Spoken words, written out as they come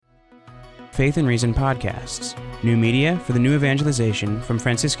Faith and Reason podcasts, new media for the new evangelization from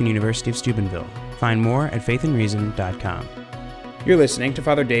Franciscan University of Steubenville. Find more at faithandreason.com. You're listening to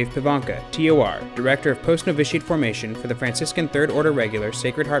Father Dave Pivonka, TOR, Director of Post-Novitiate Formation for the Franciscan Third Order Regular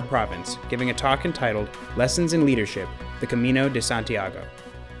Sacred Heart Province, giving a talk entitled Lessons in Leadership, the Camino de Santiago.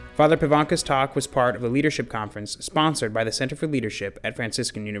 Father Pivonka's talk was part of the Leadership Conference sponsored by the Center for Leadership at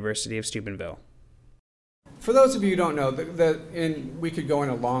Franciscan University of Steubenville. For those of you who don't know, and we could go in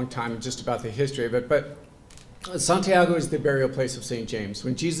a long time just about the history of it, but Santiago is the burial place of St. James.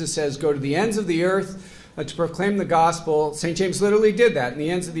 When Jesus says, go to the ends of the earth to proclaim the gospel, St. James literally did that. And the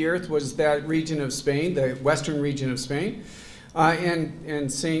ends of the earth was that region of Spain, the western region of Spain.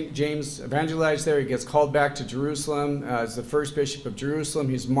 And St. James evangelized there. He gets called back to Jerusalem as the first bishop of Jerusalem.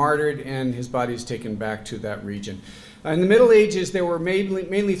 He's martyred, and his body is taken back to that region. In the Middle Ages, there were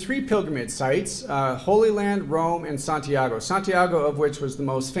mainly three pilgrimage sites, Holy Land, Rome, and Santiago. Santiago of which was the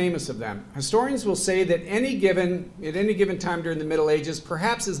most famous of them. Historians will say that at any given time during the Middle Ages,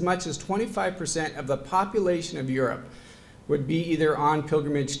 perhaps as much as 25% of the population of Europe would be either on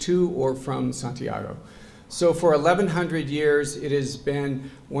pilgrimage to or from Santiago. So for 1,100 years, it has been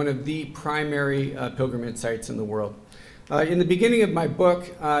one of the primary pilgrimage sites in the world. In the beginning of my book,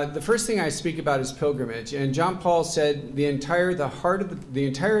 the first thing I speak about is pilgrimage. And John Paul said the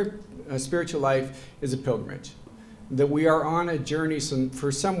entire spiritual life is a pilgrimage. That we are on a journey for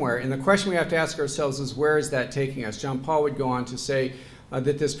somewhere. And the question we have to ask ourselves is, where is that taking us? John Paul would go on to say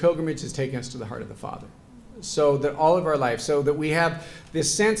that this pilgrimage is taking us to the heart of the Father. So that all of our life, so that we have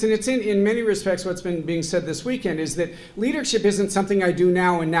this sense, and it's in many respects what's been being said this weekend, is that leadership isn't something I do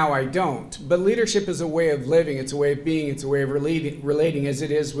now and now I don't, but leadership is a way of living, it's a way of being, it's a way of relating as it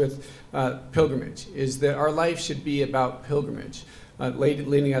is with pilgrimage, is that our life should be about pilgrimage,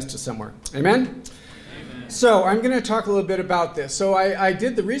 leading us to somewhere. Amen? So I'm going to talk a little bit about this. So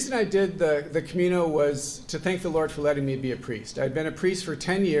the reason I did the Camino was to thank the Lord for letting me be a priest. I'd been a priest for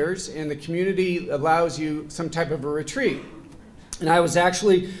 10 years, and the community allows you some type of a retreat. And I was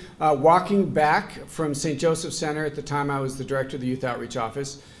actually walking back from St. Joseph Center. At the time, I was the director of the Youth Outreach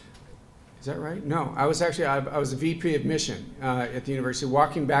Office. Is that right? No, I was a VP of mission at the university,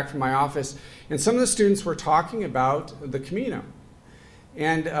 walking back from my office. And some of the students were talking about the Camino.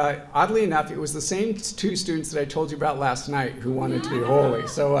 And oddly enough, it was the same two students that I told you about last night who wanted to be holy.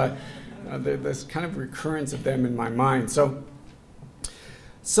 So there's kind of recurrence of them in my mind. So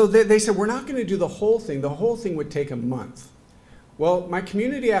they said, we're not going to do the whole thing. The whole thing would take a month. Well, my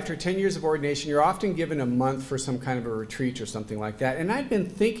community, after 10 years of ordination, you're often given a month for some kind of a retreat or something like that. And I'd been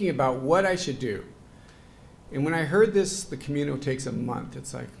thinking about what I should do. And when I heard the Camino takes a month,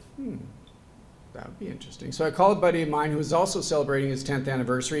 it's like, that would be interesting. So I called a buddy of mine who was also celebrating his 10th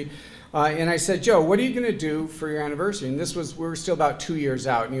anniversary, and I said, Joe, what are you going to do for your anniversary? And we were still about 2 years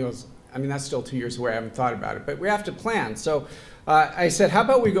out. And he goes, that's still 2 years away. I haven't thought about it, but we have to plan. So I said, how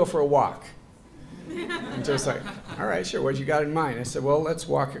about we go for a walk? And Joe's like, all right, sure. What you got in mind? I said, well, let's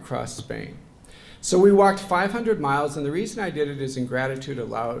walk across Spain. So we walked 500 miles, and the reason I did it is in gratitude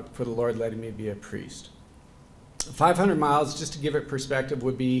for the Lord letting me be a priest. 500 miles, just to give it perspective,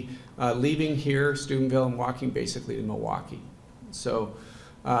 would be leaving here, Steubenville, and walking basically to Milwaukee. So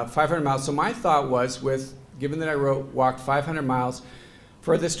 500 miles. So my thought was, given that I walked 500 miles,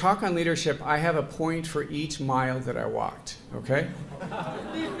 for this talk on leadership, I have a point for each mile that I walked, okay?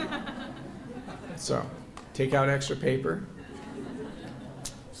 So take out extra paper.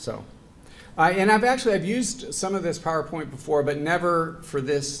 So, and I've used some of this PowerPoint before, but never for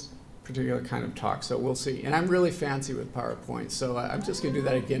this particular kind of talk, so we'll see. And I'm really fancy with PowerPoint, so I'm just going to do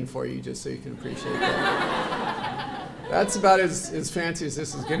that again for you just so you can appreciate that. That's about as fancy as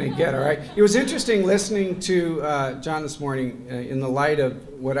this is going to get, all right? It was interesting listening to John this morning in the light of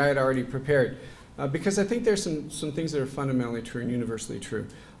what I had already prepared, because I think there's some things that are fundamentally true and universally true,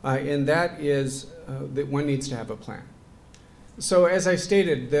 and that is that one needs to have a plan. So as I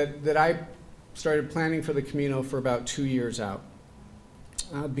stated, that I started planning for the Camino for about 2 years out.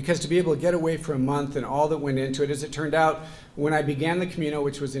 Because to be able to get away for a month and all that went into it, as it turned out, when I began the Camino,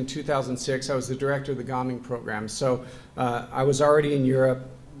 which was in 2006, I was the director of the Gaming program. So I was already in Europe,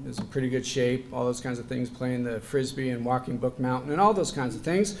 was in pretty good shape, all those kinds of things, playing the Frisbee and walking Book Mountain and all those kinds of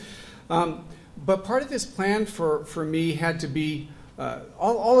things. But part of this plan for me had to be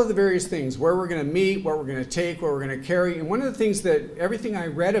all of the various things, where we're going to meet, what we're going to take, what we're going to carry. And one of the things that everything I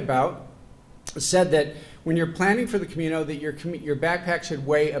read about said that when you're planning for the Camino, that your backpack should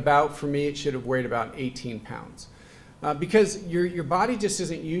weigh about, for me, it should have weighed about 18 pounds. because your body just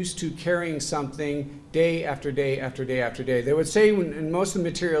isn't used to carrying something day after day after day after day. They would say in most of the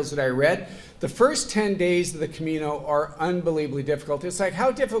materials that I read, the first 10 days of the Camino are unbelievably difficult. It's like, how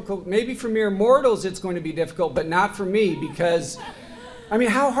difficult? Maybe for mere mortals it's going to be difficult, but not for me, because, I mean,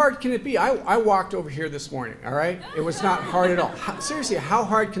 how hard can it be? I walked over here this morning, all right? It was not hard at all. Seriously, how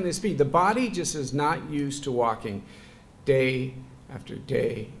hard can this be? The body just is not used to walking day after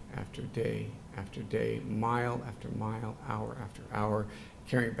day after day after day, mile after mile, hour after hour,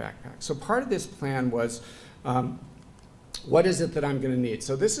 carrying a backpack. So part of this plan was, what is it that I'm going to need?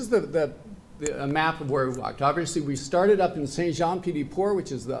 So this is a map of where we walked. Obviously, we started up in Saint-Jean-Pied-de-Port,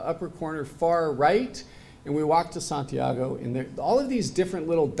 which is the upper corner far right, and we walked to Santiago. And there, all of these different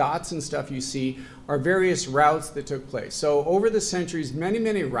little dots and stuff you see are various routes that took place. So over the centuries, many,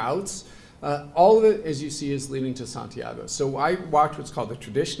 many routes. All of it, as you see, is leading to Santiago. So I walked what's called the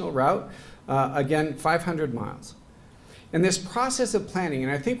traditional route, again, 500 miles. And this process of planning,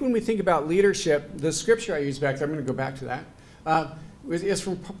 and I think when we think about leadership, the scripture I used back there, I'm going to go back to that, is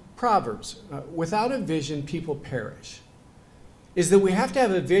from Proverbs. Without a vision, people perish. Is that we have to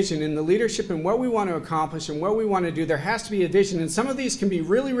have a vision in the leadership and what we want to accomplish and what we want to do. There has to be a vision. And some of these can be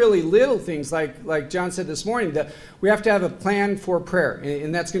really, really little things, like John said this morning, that we have to have a plan for prayer.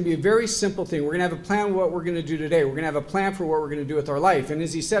 And that's going to be a very simple thing. We're going to have a plan for what we're going to do today. We're going to have a plan for what we're going to do with our life. And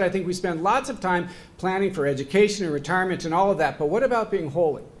as he said, I think we spend lots of time planning for education and retirement and all of that. But what about being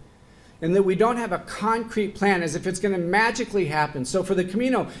holy? And that we don't have a concrete plan as if it's going to magically happen. So for the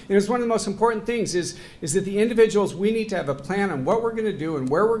Camino, and it's one of the most important things is that the individuals, we need to have a plan on what we're going to do and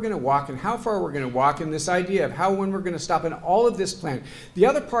where we're going to walk and how far we're going to walk, and this idea of how, when we're going to stop, and all of this plan. The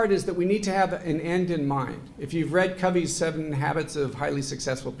other part is that we need to have an end in mind. If you've read Covey's 7 Habits of Highly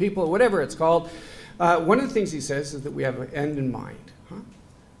Successful People, or whatever it's called, one of the things he says is that we have an end in mind.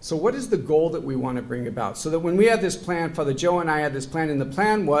 So what is the goal that we want to bring about? So that when we had this plan, Father Joe and I had this plan, and the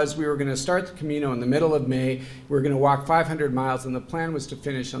plan was we were going to start the Camino in the middle of May. We were going to walk 500 miles, and the plan was to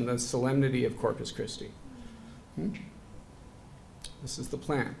finish on the solemnity of Corpus Christi. This is the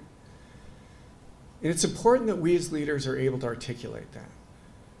plan. And it's important that we as leaders are able to articulate that.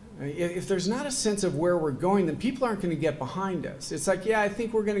 If there's not a sense of where we're going, then people aren't going to get behind us. It's like, yeah, I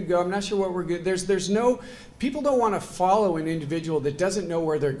think we're going to go. I'm not sure what we're going to do. There's no, people don't want to follow an individual that doesn't know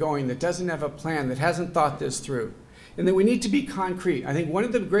where they're going, that doesn't have a plan, that hasn't thought this through. And then we need to be concrete. I think one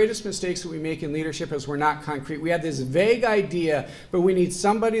of the greatest mistakes that we make in leadership is we're not concrete. We have this vague idea, but we need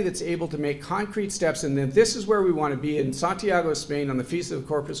somebody that's able to make concrete steps, and then this is where we want to be in Santiago, Spain, on the Feast of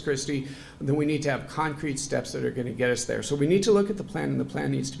Corpus Christi. Then we need to have concrete steps that are going to get us there. So we need to look at the plan, and the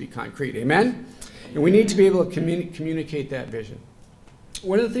plan needs to be concrete. Amen? And we need to be able to communicate that vision.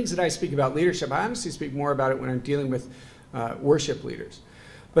 One of the things that I speak about leadership, I honestly speak more about it when I'm dealing with worship leaders.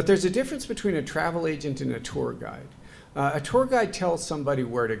 But there's a difference between a travel agent and a tour guide. A tour guide tells somebody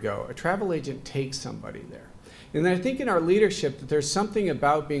where to go. A travel agent takes somebody there. And then I think in our leadership that there's something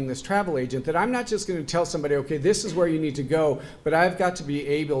about being this travel agent that I'm not just going to tell somebody, okay, this is where you need to go, but I've got to be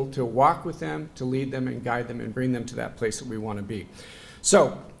able to walk with them, to lead them and guide them and bring them to that place that we want to be.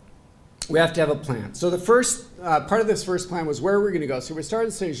 So we have to have a plan. So the first part of this first plan was where we're going to go. So we started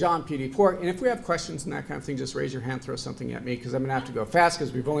to say Saint-Jean-Pied-de-Port. And if we have questions and that kind of thing, just raise your hand, throw something at me, because I'm going to have to go fast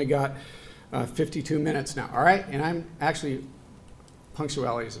because we've only got 52 minutes now, all right? And I'm actually,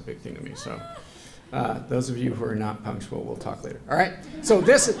 punctuality is a big thing to me, so those of you who are not punctual, we'll talk later, all right? So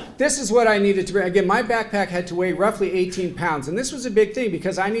this is what I needed to bring. Again, my backpack had to weigh roughly 18 pounds, and this was a big thing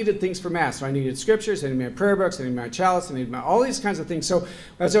because I needed things for Mass. So I needed scriptures, I needed my prayer books, I needed my chalice, I needed all these kinds of things. So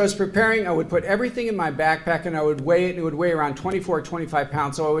as I was preparing, I would put everything in my backpack, and I would weigh it, and it would weigh around 24, 25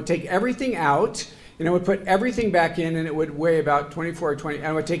 pounds. So I would take everything out, and I would put everything back in, and it would weigh about 24 or 20. And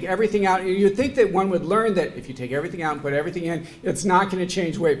I would take everything out. And you'd think that one would learn that if you take everything out and put everything in, it's not going to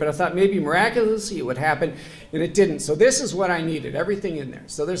change weight. But I thought maybe miraculously it would happen, and it didn't. So this is what I needed, everything in there.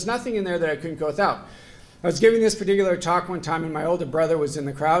 So there's nothing in there that I couldn't go without. I was giving this particular talk one time, and my older brother was in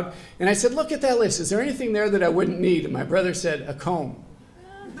the crowd. And I said, look at that list. Is there anything there that I wouldn't need? And my brother said, a comb.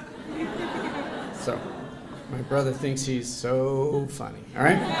 So my brother thinks he's so funny, all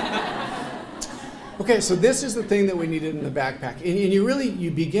right? Okay, so this is the thing that we needed in the backpack. And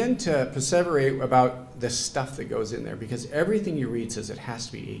you begin to perseverate about the stuff that goes in there, because everything you read says it has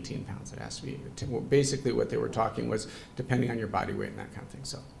to be 18 pounds. It has to be, basically what they were talking was depending on your body weight and that kind of thing.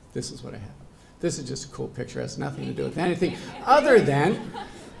 So this is what I have. This is just a cool picture. It has nothing to do with anything other than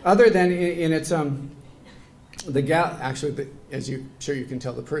in its, the gal, actually, as you sure you can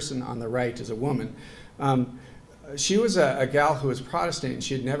tell, the person on the right is a woman. She was a gal who was Protestant, and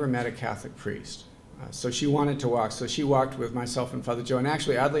she had never met a Catholic priest. So she wanted to walk. So she walked with myself and Father Joe. And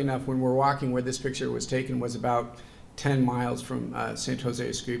actually, oddly enough, when we're walking, where this picture was taken was about 10 miles from St. Jose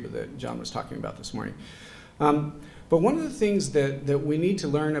Escriba that John was talking about this morning. But one of the things that we need to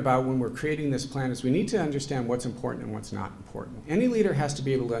learn about when we're creating this plan is we need to understand what's important and what's not important. Any leader has to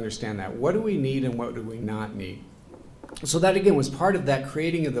be able to understand that. What do we need and what do we not need? So that, again, was part of that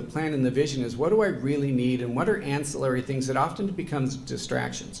creating of the plan and the vision is what do I really need and what are ancillary things that often becomes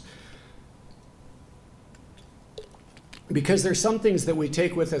distractions. Because there's some things that we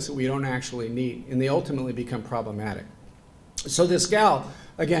take with us that we don't actually need, and they ultimately become problematic. So this gal,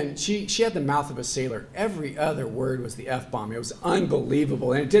 again, she had the mouth of a sailor. Every other word was the F-bomb. It was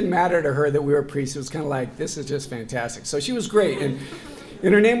unbelievable. And it didn't matter to her that we were priests. It was kind of like, this is just fantastic. So she was great. And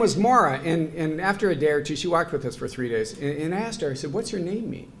her name was Maura. And after a day or two, she walked with us for 3 days. And I asked her, I said, what's your name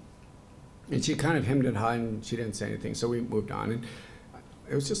mean? And she kind of hemmed and hawed, and she didn't say anything. So we moved on. And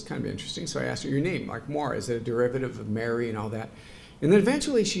it was just kind of interesting. So I asked her, your name, like Maura, is it a derivative of Mary and all that? And then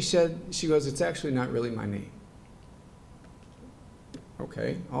eventually she goes, it's actually not really my name.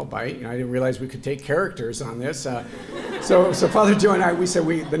 Okay, I'll bite. I didn't realize we could take characters on this. So Father Joe and I, we said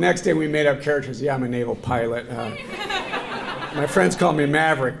the next day we made up characters. Yeah, I'm a naval pilot. My friends call me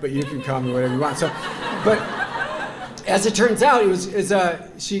Maverick, but you can call me whatever you want. But as it turns out,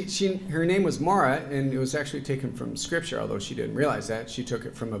 her name was Maura, and it was actually taken from Scripture, although she didn't realize that. She took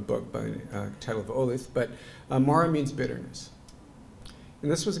it from a book by the title of Olith. But Maura means bitterness. And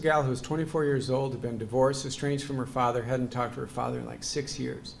this was a gal who was 24 years old, had been divorced, estranged from her father, hadn't talked to her father in like 6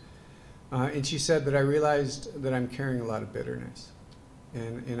 years. And she said that I realized that I'm carrying a lot of bitterness.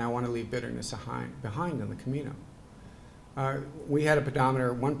 And I want to leave bitterness behind on the Camino. We had a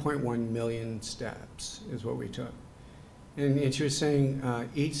pedometer, 1.1 million steps is what we took. And she was saying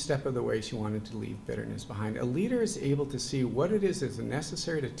each step of the way she wanted to leave bitterness behind. A leader is able to see what it is that's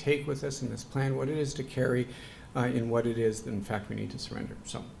necessary to take with us in this plan, what it is to carry, in what it is that in fact we need to surrender.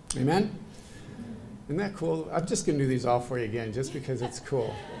 So, amen? Isn't that cool? I'm just going to do these all for you again just because it's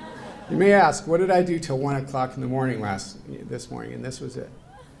cool. You may ask, what did I do till 1 o'clock in the morning this morning? And this was it.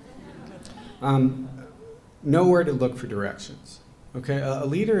 Nowhere to look for directions. Okay, a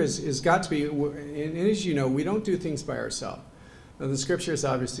leader is got to be, and as you know, we don't do things by ourselves. The Scripture is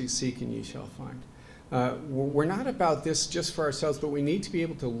obviously seek and ye shall find. We're not about this just for ourselves, but we need to be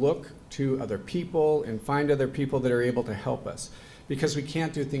able to look to other people and find other people that are able to help us because we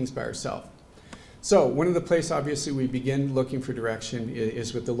can't do things by ourselves. So one of the places, obviously, we begin looking for direction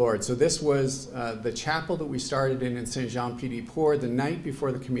is with the Lord. So this was the chapel that we started in Saint Jean Pied de Port the night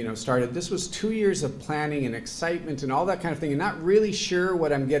before the Camino started. This was 2 years of planning and excitement and all that kind of thing, and not really sure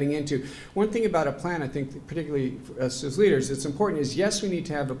what I'm getting into. One thing about a plan, I think, particularly for us as leaders, it's important is, yes, we need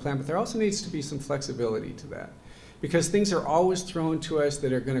to have a plan, but there also needs to be some flexibility to that. Because things are always thrown to us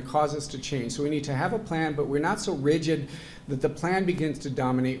that are going to cause us to change. So we need to have a plan, but we're not so rigid that the plan begins to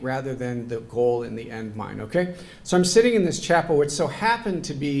dominate rather than the goal in the end mind, okay? So I'm sitting in this chapel, which so happened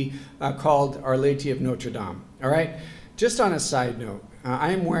to be called Our Lady of Notre Dame, all right? Just on a side note,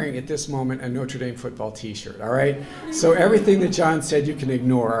 I am wearing at this moment a Notre Dame football t-shirt, all right? So everything that John said you can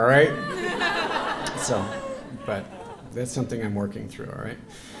ignore, all right? So, but that's something I'm working through, all right?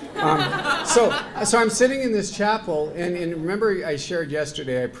 So I'm sitting in this chapel, and remember I shared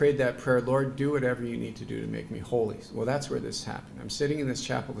yesterday, I prayed that prayer, Lord, do whatever you need to do to make me holy. Well, that's where this happened. I'm sitting in this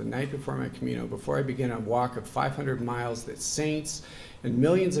chapel the night before my Camino, before I begin a walk of 500 miles that saints and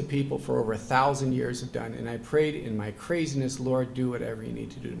millions of people for over 1,000 years have done, and I prayed in my craziness, Lord, do whatever you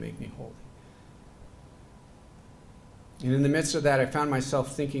need to do to make me holy. And in the midst of that, I found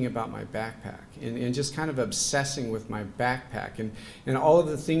myself thinking about my backpack and just kind of obsessing with my backpack and all of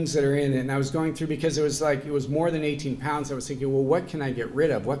the things that are in it. And I was going through, because it was more than 18 pounds. I was thinking, well, what can I get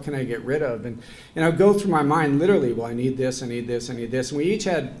rid of? What can I get rid of? And I would go through my mind literally, well, I need this, I need this, I need this. And we each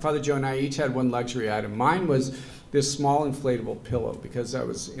had, Father Joe and I each had one luxury item. Mine was this small inflatable pillow because I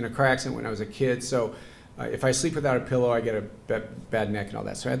was in a car accident when I was a kid. So if I sleep without a pillow, I get a bad neck and all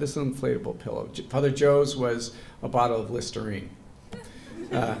that. So I had this little inflatable pillow. Father Joe's was a bottle of Listerine.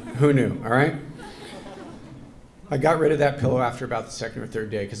 Who knew, all right? I got rid of that pillow after about the second or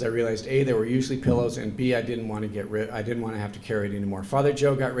third day because I realized, A, there were usually pillows, and B, I didn't want to have to carry it anymore. Father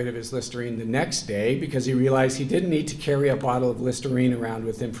Joe got rid of his Listerine the next day because he realized he didn't need to carry a bottle of Listerine around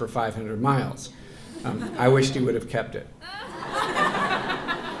with him for 500 miles. I wished he would have kept it.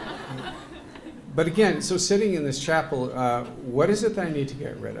 But again, so sitting in this chapel, what is it that I need to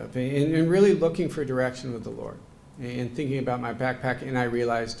get rid of? And really looking for direction with the Lord. And thinking about my backpack, and I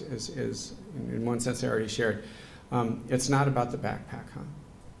realized, as in one sense I already shared, it's not about the backpack, huh?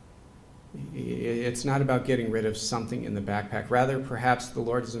 It's not about getting rid of something in the backpack. Rather, perhaps the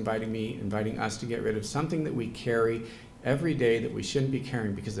Lord is inviting us to get rid of something that we carry every day that we shouldn't be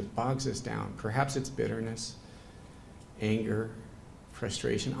carrying because it bogs us down. Perhaps it's bitterness. anger,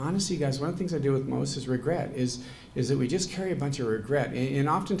 frustration. Honestly, guys, one of the things I deal with most is regret, is that we just carry a bunch of regret. And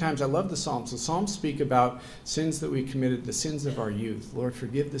oftentimes, I love the Psalms. The Psalms speak about sins that we committed, the sins of our youth. Lord,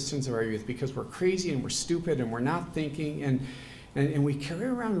 forgive the sins of our youth, because we're crazy and we're stupid and we're not thinking, and we carry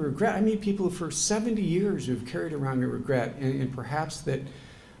around regret. I meet people for 70 years who've carried around regret, and perhaps that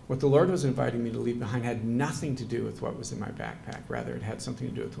what the Lord was inviting me to leave behind had nothing to do with what was in my backpack. Rather, it had something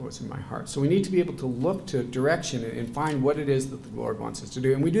to do with what was in my heart. So we need to be able to look to direction and find what it is that the Lord wants us to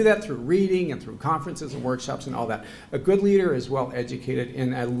do. And we do that through reading and through conferences and workshops and all that. A good leader is well educated.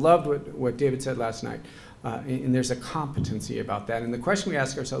 And I loved what David said last night. And there's a competency about that. And the question we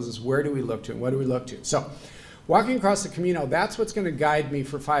ask ourselves is, where do we look to and what do we look to? So walking across the Camino, that's what's going to guide me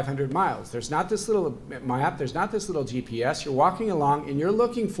for 500 miles. There's not this little map, there's not this little GPS. You're walking along and you're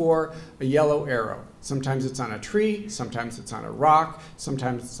looking for a yellow arrow. Sometimes it's on a tree, sometimes it's on a rock,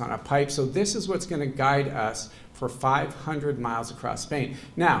 sometimes it's on a pipe. So this is what's going to guide us for 500 miles across Spain.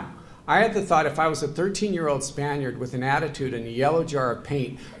 Now, I had the thought, if I was a 13-year-old Spaniard with an attitude and a yellow jar of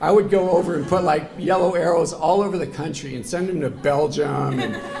paint, I would go over and put like yellow arrows all over the country and send them to Belgium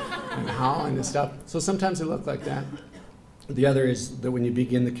and Holland and stuff. So sometimes they look like that. The other is that when you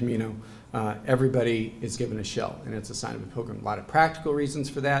begin the Camino, everybody is given a shell, and it's a sign of a pilgrim. A lot of practical reasons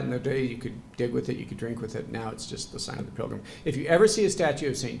for that. In the day, you could dig with it, you could drink with it. Now it's just the sign of the pilgrim. If you ever see a statue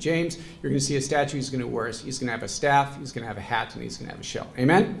of St. James, you're going to see a statue he's going to wear. He's going to have a staff, he's going to have a hat, and he's going to have a shell.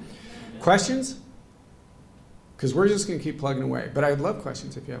 Amen? Questions? Because we're just going to keep plugging away. But I'd love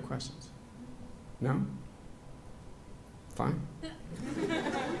questions if you have questions. No? Fine.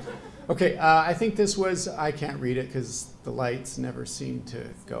 Okay, I think this was, I can't read it because the lights never seem to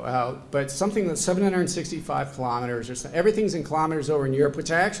go out, but something that's 765 kilometers or so. Everything's in kilometers over in Europe,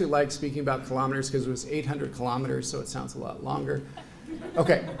 which I actually like speaking about kilometers because it was 800 kilometers, so it sounds a lot longer.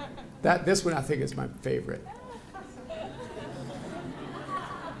 Okay, this one I think is my favorite.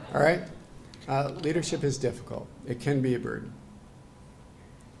 All right, leadership is difficult. It can be a burden.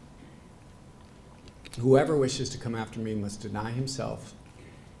 Whoever wishes to come after me must deny himself,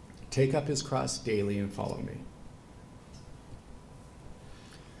 take up his cross daily, and follow me.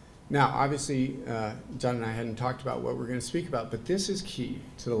 Now, obviously, John and I hadn't talked about what we're going to speak about, but this is key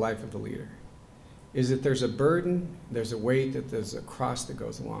to the life of the leader, is that there's a burden, there's a weight, that there's a cross that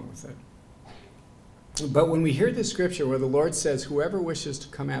goes along with it. But when we hear this scripture where the Lord says, whoever wishes to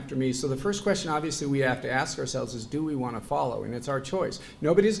come after me, so the first question obviously we have to ask ourselves is, do we want to follow? And it's our choice.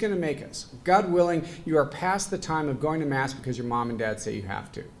 Nobody's going to make us. God willing, you are past the time of going to Mass because your mom and dad say you have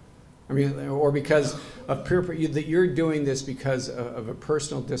to. I mean, or because of that you're doing this because of a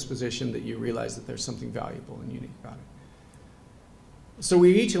personal disposition that you realize that there's something valuable and unique about it. So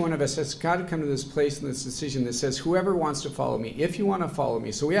we, each one of us, has got to come to this place and this decision that says, whoever wants to follow me, if you want to follow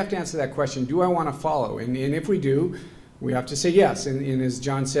me. So we have to answer that question, do I want to follow? And if we do, we have to say yes. And as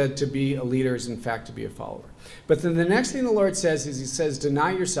John said, to be a leader is in fact to be a follower. But then the next thing the Lord says is he says,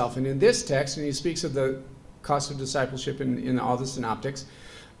 deny yourself. And in this text, and he speaks of the cost of discipleship in all the synoptics,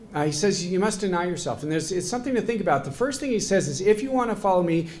 he says you must deny yourself. And it's something to think about. The first thing he says is, if you want to follow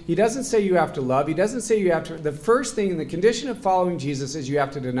me, he doesn't say you have to love. He doesn't say you have to. The first thing, the condition of following Jesus is you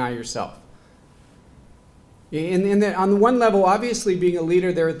have to deny yourself. And on the one level, obviously, being a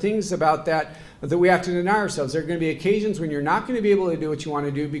leader, there are things about that we have to deny ourselves. There are going to be occasions when you're not going to be able to do what you want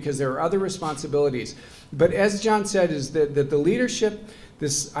to do because there are other responsibilities. But as John said, is that the leadership,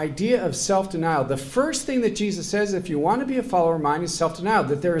 this idea of self-denial, the first thing that Jesus says, if you want to be a follower of mine, is self-denial,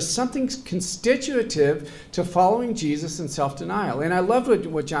 that there is something constitutive to following Jesus and self-denial. And I love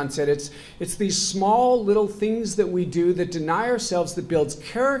what John said. It's these small little things that we do that deny ourselves, that builds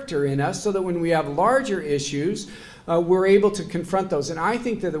character in us, so that when we have larger issues, we're able to confront those. And I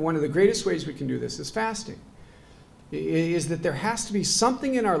think that one of the greatest ways we can do this is fasting. Is that there has to be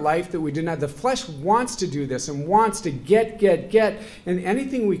something in our life that we deny. The flesh wants to do this and wants to get. And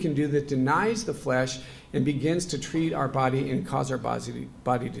anything we can do that denies the flesh and begins to treat our body and cause our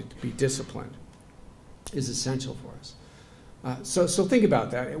body to be disciplined is essential for us. So think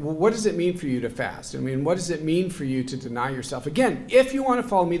about that. Well, what does it mean for you to fast? I mean, what does it mean for you to deny yourself? Again, if you want to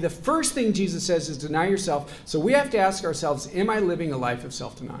follow me, the first thing Jesus says is deny yourself. So we have to ask ourselves, am I living a life of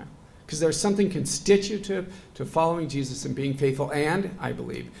self-denial? Because there's something constitutive to following Jesus and being faithful, and, I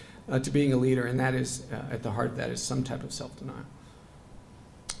believe, to being a leader, and that is, at the heart of that is some type of self-denial.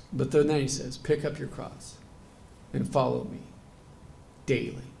 But then he says, pick up your cross and follow me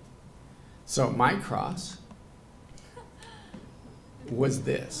daily. So my cross was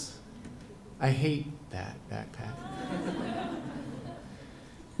this. I hate that backpack.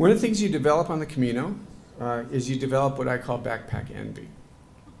 One of the things you develop on the Camino is you develop what I call backpack envy.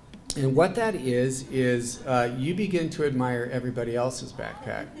 And what that is you begin to admire everybody else's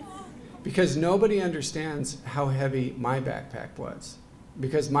backpack. Because nobody understands how heavy my backpack was.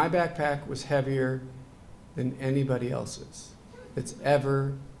 Because my backpack was heavier than anybody else's that's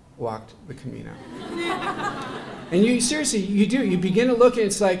ever walked the Camino. And you seriously, you do. You begin to look and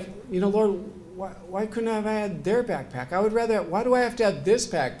it's like, Lord, why couldn't I have had their backpack? Why do I have to have this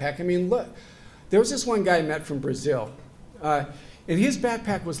backpack? I mean, look, there was this one guy I met from Brazil. And his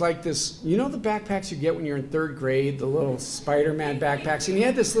backpack was like this, the backpacks you get when you're in third grade, the little Spider-Man backpacks. And he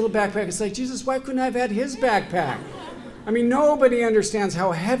had this little backpack. It's like, Jesus, why couldn't I have had his backpack? I mean, nobody understands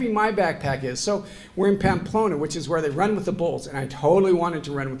how heavy my backpack is. So we're in Pamplona, which is where they run with the bulls. And I totally wanted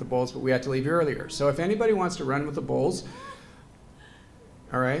to run with the bulls, but we had to leave earlier. So if anybody wants to run with the bulls,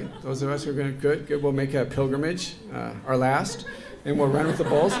 all right, those of us who are going to, good, we'll make a pilgrimage, our last, and we'll run with the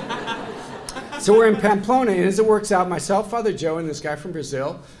bulls. So we're in Pamplona, and as it works out, myself, Father Joe, and this guy from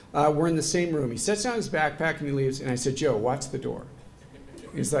Brazil, we're in the same room. He sets down his backpack and he leaves, and I said, Joe, watch the door.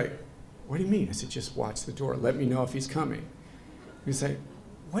 He's like, what do you mean? I said, just watch the door. Let me know if he's coming. He's like,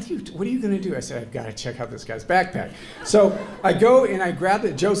 what are you going to do? I said, I've got to check out this guy's backpack. So I go and I grab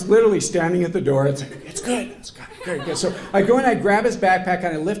it. Joe's literally standing at the door. It's like, it's good. So I go and I grab his backpack and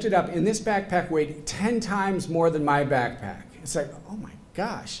I lift it up, and this backpack weighed 10 times more than my backpack. It's like, oh my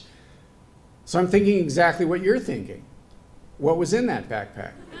gosh. So I'm thinking exactly what you're thinking. What was in that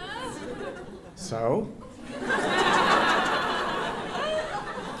backpack? So?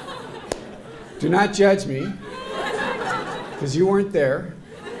 Do not judge me, because you weren't there.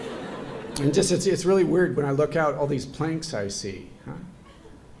 And just it's really weird when I look out, all these planks I see. Huh?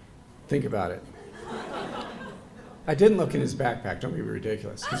 Think about it. I didn't look in his backpack, don't be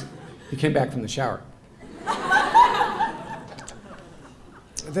ridiculous, because he came back from the shower.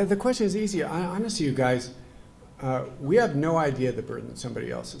 The question is easy. Honestly, you guys, we have no idea the burden that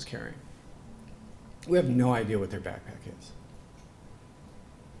somebody else is carrying. We have no idea what their backpack is.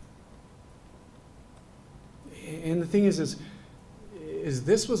 And the thing is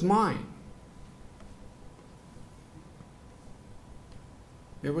this was mine.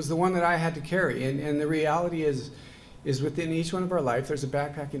 It was the one that I had to carry. And the reality is within each one of our life, there's a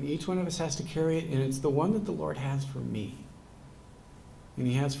backpack, and each one of us has to carry it, and it's the one that the Lord has for me. And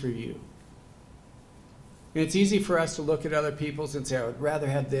he has for you. And it's easy for us to look at other people's and say, I would rather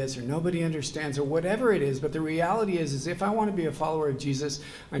have this, or nobody understands, or whatever it is. But the reality is if I want to be a follower of Jesus,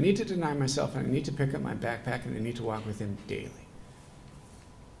 I need to deny myself, and I need to pick up my backpack, and I need to walk with him daily.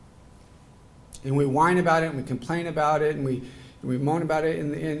 And we whine about it, and we complain about it, and we moan about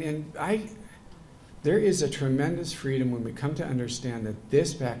it. There is a tremendous freedom when we come to understand that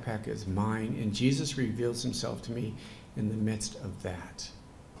this backpack is mine, and Jesus reveals himself to me in the midst of that.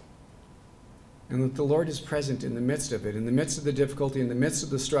 And that the Lord is present in the midst of it, in the midst of the difficulty, in the midst of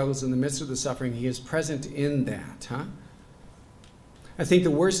the struggles, in the midst of the suffering. He is present in that. I think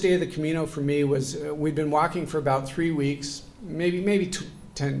the worst day of the Camino for me was we'd been walking for about 3 weeks, maybe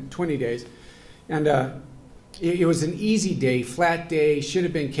 10, 20 days. And it was an easy day, flat day, should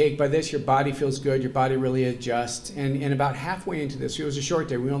have been cake. By this, your body feels good, your body really adjusts. And about halfway into this, it was a short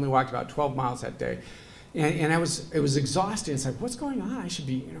day. We only walked about 12 miles that day. And it was exhausting. It's like, what's going on? I should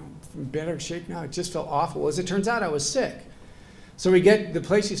be, in better shape now. It just felt awful. As it turns out, I was sick. So the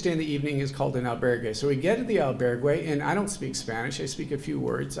place you stay in the evening is called an albergue. So we get to the albergue, and I don't speak Spanish. I speak a few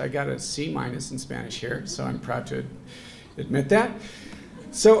words. I got a C- in Spanish here, so I'm proud to admit that.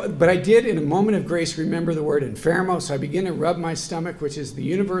 But I did, in a moment of grace, remember the word enfermo. So I begin to rub my stomach, which is the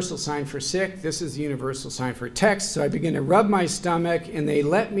universal sign for sick. This is the universal sign for text. So I begin to rub my stomach, and they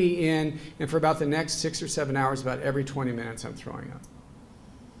let me in. And for about the next 6 or 7 hours, about every 20 minutes, I'm throwing up.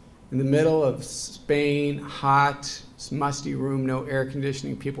 In the middle of Spain, hot, musty room, no air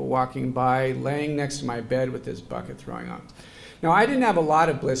conditioning, people walking by, laying next to my bed with this bucket throwing up. Now, I didn't have a lot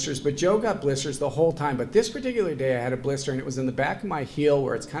of blisters, but Joe got blisters the whole time. But this particular day, I had a blister, and it was in the back of my heel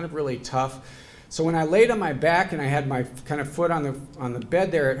where it's kind of really tough. So when I laid on my back and I had my kind of foot on the bed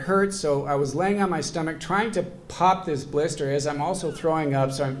there, it hurt. So I was laying on my stomach trying to pop this blister as I'm also throwing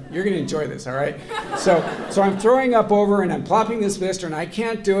up. So you're going to enjoy this, all right? So I'm throwing up over, and I'm plopping this blister, and I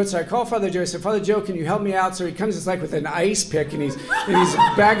can't do it. So I call Father Joe. I said, Father Joe, can you help me out? So he comes, it's like with an ice pick, and he's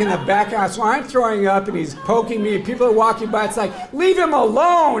back in the back. So I'm throwing up, and he's poking me, and people are walking by. It's like, leave him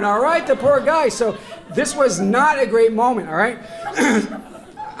alone, all right? The poor guy. So this was not a great moment, all right?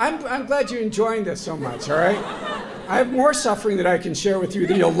 I'm glad you're enjoying this so much, all right? I have more suffering that I can share with you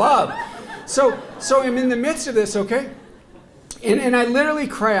that you'll love. So I'm in the midst of this, okay? And I literally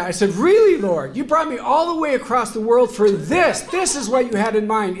cry out. I said, really, Lord? You brought me all the way across the world for this. This is what you had in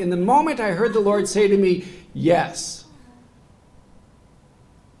mind. In the moment I heard the Lord say to me, yes.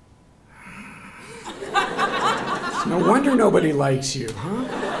 No wonder nobody likes you,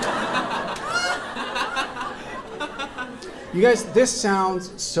 huh? You guys, this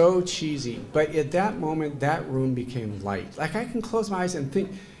sounds so cheesy, but at that moment, that room became light. Like, I can close my eyes and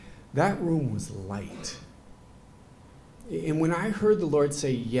think, that room was light. And when I heard the Lord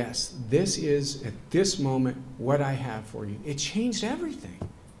say, yes, this is, at this moment, what I have for you, it changed everything.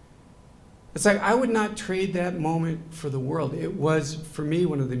 It's like I would not trade that moment for the world. It was, for me,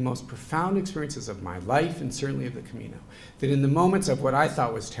 one of the most profound experiences of my life and certainly of the Camino. That in the moments of what I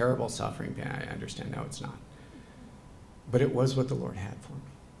thought was terrible suffering, I understand now it's not. But it was what the Lord had for me.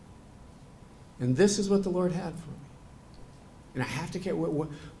 And this is what the Lord had for me. And I have to get,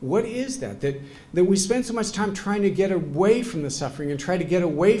 what is that? That we spend so much time trying to get away from the suffering and try to get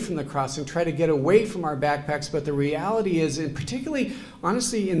away from the cross and try to get away from our backpacks. But the reality is, and particularly,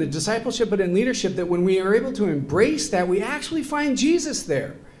 honestly, in the discipleship but in leadership, that when we are able to embrace that, we actually find Jesus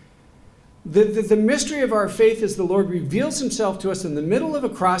there. The mystery of our faith is the Lord reveals himself to us in the middle of a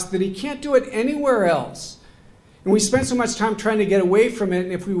cross that he can't do it anywhere else. And we spend so much time trying to get away from it,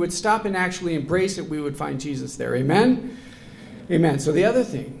 and if we would stop and actually embrace it, we would find Jesus there. Amen? Amen. So the other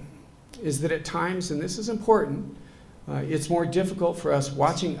thing is that at times, and this is important, it's more difficult for us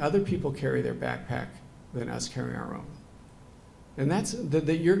watching other people carry their backpack than us carrying our own. And that's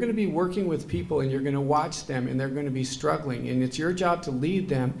that you're going to be working with people and you're going to watch them and they're going to be struggling, and it's your job to lead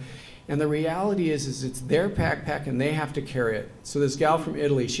them. And the reality is it's their backpack and they have to carry it. So this gal from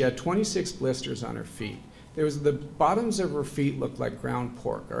Italy, she had 26 blisters on her feet. The bottoms of her feet looked like ground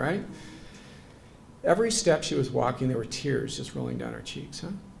pork, all right? Every step she was walking, there were tears just rolling down her cheeks, huh?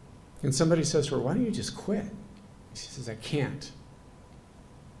 And somebody says to her, why don't you just quit? She says, I can't.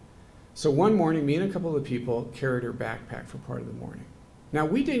 So one morning, me and a couple of people carried her backpack for part of the morning. Now,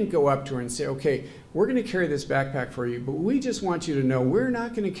 we didn't go up to her and say, okay, we're going to carry this backpack for you, but we just want you to know we're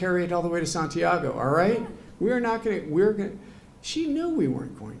not going to carry it all the way to Santiago, all right? She knew we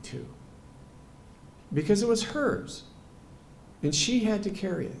weren't going to, because it was hers, and she had to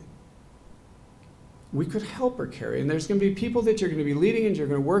carry it. We could help her carry. And there's going to be people that you're going to be leading and you're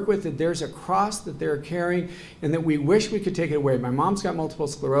going to work with, that there's a cross that they're carrying and that we wish we could take it away. My mom's got multiple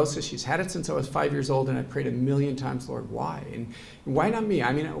sclerosis. She's had it since I was 5 years old, and I prayed a million times, Lord, why? And why not me?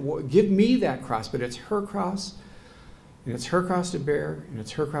 I mean, give me that cross, but it's her cross, and it's her cross to bear, and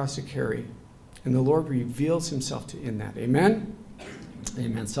it's her cross to carry. And the Lord reveals himself in that. Amen?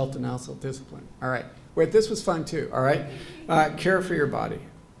 Amen. Self-denial, self-discipline. All right. Wait, this was fun too, all right? Care for your body.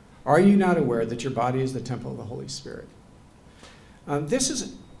 Are you not aware that your body is the temple of the Holy Spirit? This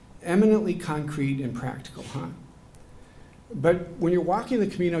is eminently concrete and practical, huh? But when you're walking the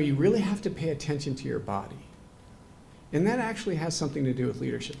Camino, you really have to pay attention to your body. And that actually has something to do with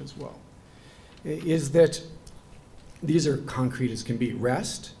leadership as well. Is that these are concrete as can be.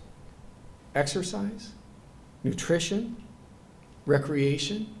 Rest, exercise, nutrition,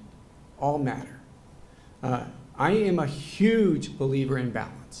 recreation, all matter. I am a huge believer in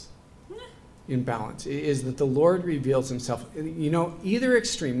balance. In balance is that the Lord reveals himself. You know, either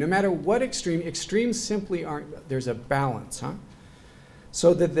extreme, no matter what extreme, extremes simply aren't, there's a balance, huh?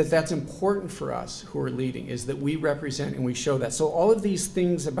 So that's important for us who are leading, is that we represent and we show that. So all of these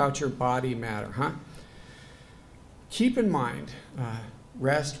things about your body matter, huh? Keep in mind,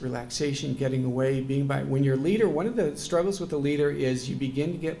 rest, relaxation, getting away, when you're a leader, one of the struggles with the leader is you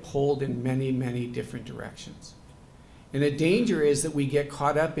begin to get pulled in many, many different directions. And the danger is that we get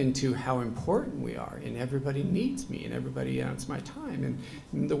caught up into how important we are, and everybody needs me, and everybody wants my time. And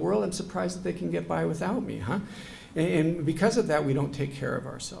in the world, I'm surprised that they can get by without me, huh? And because of that, we don't take care of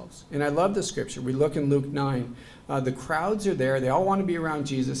ourselves. And I love the scripture. We look in Luke 9. The crowds are there. They all want to be around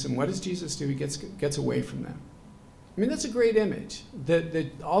Jesus. And what does Jesus do? He gets away from them. I mean, that's a great image. That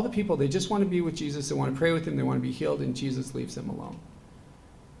all the people, they just want to be with Jesus. They want to pray with him. They want to be healed. And Jesus leaves them alone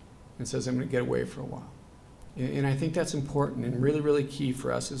and says, I'm going to get away for a while. And I think that's important and really, really key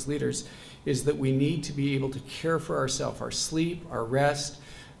for us as leaders, is that we need to be able to care for ourselves, our sleep, our rest.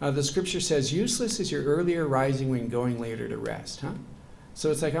 The scripture says, useless is your earlier rising when going later to rest, huh?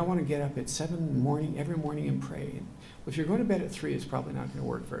 So it's like, I want to get up at 7 in the morning, every morning, and pray. And if you're going to bed at 3, it's probably not going to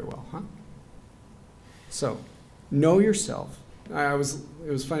work very well, huh? So, know yourself. It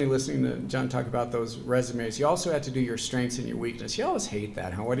was funny listening to John talk about those resumes. You also have to do your strengths and your weakness. You always hate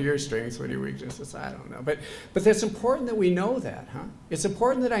that, huh? What are your strengths? What are your weaknesses? I don't know. But that's important that we know that, huh? It's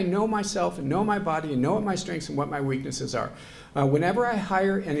important that I know myself and know my body and know what my strengths and what my weaknesses are. Whenever I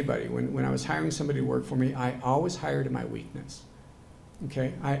hire anybody, when I was hiring somebody to work for me, I always hire to my weakness.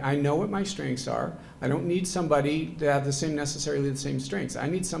 Okay? I know what my strengths are. I don't need somebody to have necessarily the same strengths. I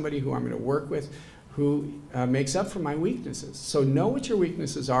need somebody who I'm going to work with, who makes up for my weaknesses. So know what your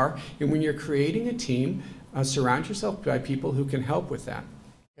weaknesses are, and when you're creating a team, surround yourself by people who can help with that.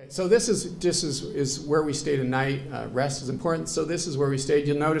 Okay, so this is where we stayed tonight. Rest is important. So this is where we stayed.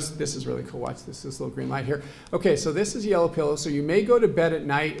 You'll notice this is really cool. Watch this little green light here. Okay, so this is Yellow Pillow. So you may go to bed at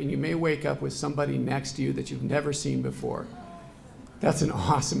night and you may wake up with somebody next to you that you've never seen before. That's an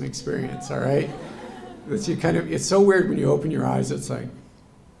awesome experience, all right? It's so weird when you open your eyes. It's like,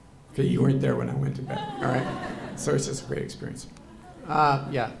 okay, you weren't there when I went to bed, all right? So it's just a great experience.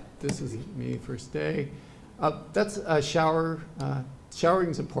 Yeah, this is me first day. That's a shower.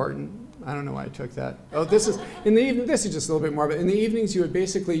 Showering's important. I don't know why I took that. Oh, this is in the evening. This is just a little bit more, but in the evenings you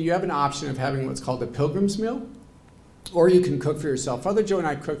have an option of having what's called a pilgrim's meal, or you can cook for yourself. Father Joe and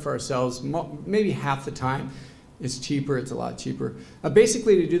I cook for ourselves maybe half the time. It's cheaper. It's a lot cheaper.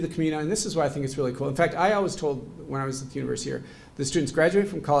 Basically, to do the Camino, and this is why I think it's really cool. In fact, I always told when I was at the university here, the students graduate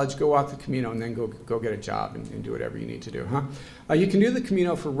from college, go walk the Camino, and then go get a job and do whatever you need to do. You can do the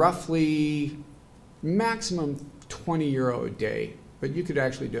Camino for roughly maximum 20 euro a day. But you could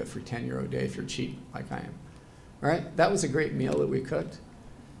actually do it for 10 euro a day if you're cheap, like I am. All right, that was a great meal that we cooked.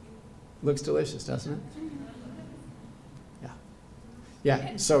 Looks delicious, doesn't it? Yeah.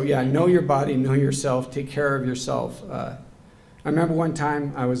 Yeah, so yeah, know your body, know yourself, take care of yourself. I remember one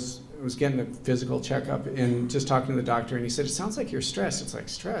time I was getting a physical checkup and just talking to the doctor, and he said, "It sounds like you're stressed." It's like,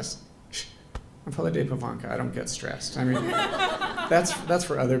 stress? I'm Father Dave Pivonka. I don't get stressed. I mean, that's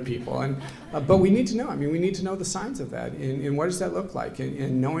for other people. And but we need to know. I mean, we need to know the signs of that. And what does that look like?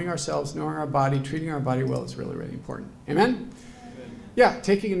 And knowing ourselves, knowing our body, treating our body well is really, really important. Amen? Yeah,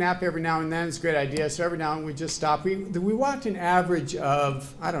 taking a nap every now and then is a great idea. So every now and then we just stop. We walked an average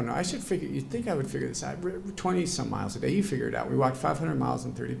of, I don't know, you'd think I would figure this out, 20-some miles a day. You figure it out. We walked 500 miles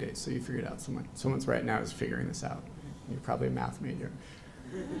in 30 days. So you figure it out. Someone's right now is figuring this out. You're probably a math major.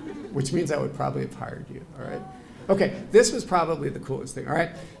 Which means I would probably have hired you, all right? Okay, this was probably the coolest thing, all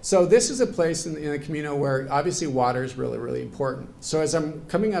right? So this is a place in the Camino where obviously water is really, really important. So as I'm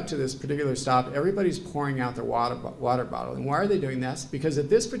coming up to this particular stop, everybody's pouring out their water bottle. And why are they doing this? Because at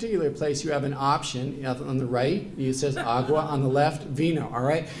this particular place, you have an option. On the right, it says agua. On the left, vino, all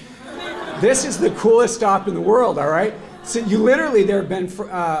right? This is the coolest stop in the world, all right? So there have been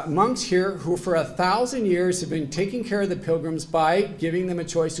monks here who for 1,000 years have been taking care of the pilgrims by giving them a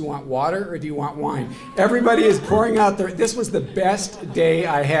choice. Do you want water or do you want wine? Everybody is pouring out this was the best day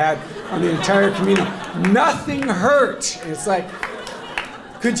I had on the entire Camino. Nothing hurt. It's like,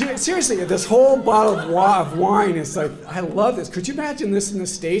 seriously, this whole bottle of wine is like, I love this. Could you imagine this in the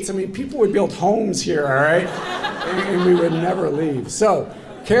States? I mean, people would build homes here, all right? And we would never leave. So,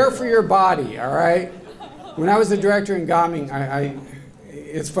 care for your body, all right? When I was the director in Gaming,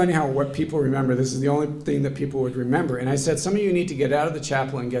 it's funny how what people remember, this is the only thing that people would remember. And I said, some of you need to get out of the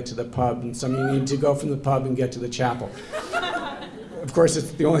chapel and get to the pub, and some of you need to go from the pub and get to the chapel. Of course,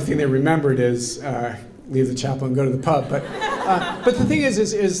 it's the only thing they remembered is leave the chapel and go to the pub. But the thing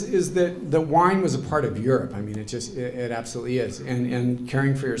is that the wine was a part of Europe. I mean, it absolutely is. And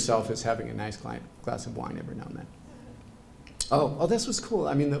caring for yourself is having a nice glass of wine every now and then. Oh, this was cool.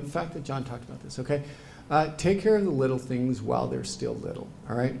 I mean, the fact that John talked about this, okay? Take care of the little things while they're still little,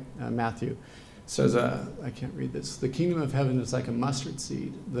 all right? Matthew says, I can't read this. The kingdom of heaven is like a mustard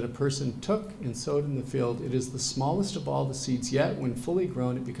seed that a person took and sowed in the field. It is the smallest of all the seeds, yet when fully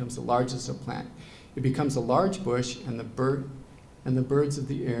grown, it becomes the largest of plant. It becomes a large bush, and the birds of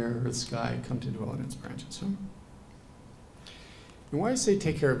the air or the sky come to dwell in its branches. Huh? And why I say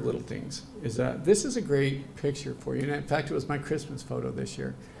take care of little things is that this is a great picture for you. And in fact, it was my Christmas photo this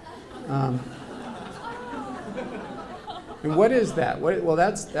year. And what is that? Well,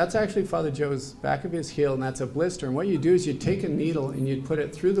 that's actually Father Joe's back of his heel, and that's a blister. And what you do is you take a needle and you'd put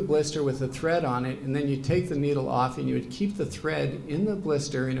it through the blister with a thread on it, and then you take the needle off and you would keep the thread in the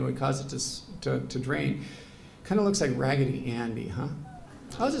blister, and it would cause it to drain. Kind of looks like Raggedy Andy, huh?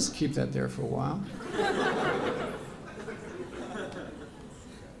 I'll just keep that there for a while.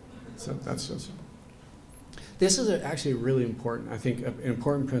 So that's just. This is actually really important, I think, an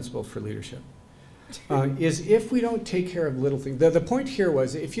important principle for leadership. Is if we don't take care of little things. The point here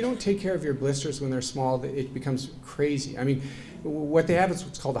was if you don't take care of your blisters when they're small, it becomes crazy. I mean, what they have is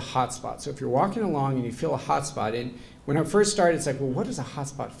what's called a hot spot. So if you're walking along and you feel a hot spot, and when I first started, it's like, well, what does a hot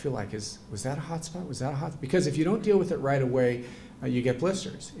spot feel like? Was that a hot spot? Was that a hot spot? Because if you don't deal with it right away, you get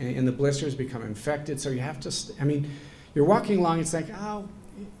blisters, and the blisters become infected. So you have to, you're walking along, it's like, oh,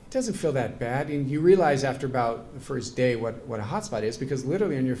 it doesn't feel that bad, and you realize after about the first day what a hot spot is, because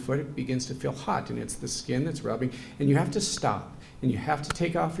literally on your foot it begins to feel hot, and it's the skin that's rubbing, and you have to stop, and you have to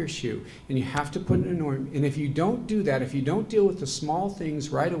take off your shoe, and you have to put an ointment. And if you don't do that, if you don't deal with the small things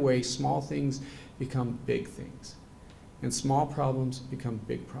right away, small things become big things. And small problems become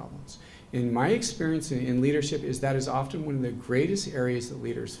big problems. In my experience in leadership is that is often one of the greatest areas that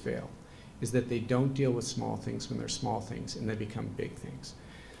leaders fail, is that they don't deal with small things when they're small things and they become big things.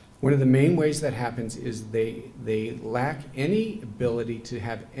 One of the main ways that happens is they lack any ability to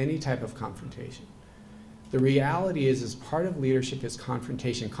have any type of confrontation. The reality is part of leadership is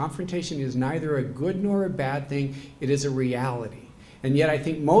confrontation. Confrontation is neither a good nor a bad thing, it is a reality. And yet I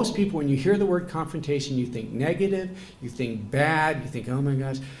think most people, when you hear the word confrontation, you think negative, you think bad, you think, oh my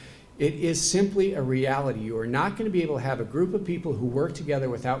gosh. It is simply a reality. You are not going to be able to have a group of people who work together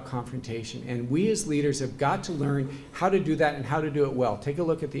without confrontation. And we as leaders have got to learn how to do that and how to do it well. Take a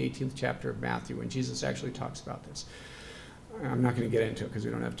look at the 18th chapter of Matthew when Jesus actually talks about this. I'm not going to get into it because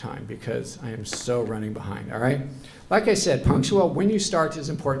we don't have time because I am so running behind, all right? Like I said, punctual, when you start is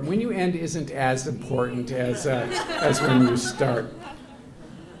important. When you end isn't as important as when you start.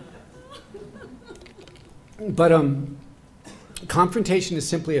 But confrontation is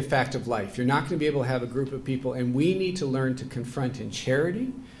simply a fact of life. You're not going to be able to have a group of people, and we need to learn to confront in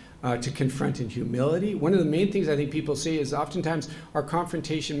charity, to confront in humility. One of the main things I think people see is oftentimes our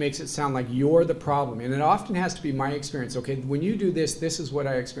confrontation makes it sound like you're the problem, and it often has to be my experience. Okay, when you do this, this is what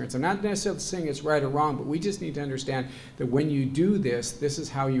I experience. I'm not necessarily saying it's right or wrong, but we just need to understand that when you do this, this is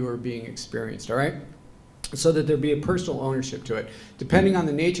how you are being experienced, all right? So that there be a personal ownership to it. Depending on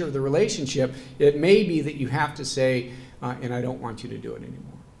the nature of the relationship, it may be that you have to say, and I don't want you to do it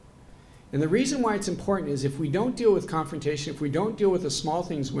anymore. And the reason why it's important is if we don't deal with confrontation, if we don't deal with the small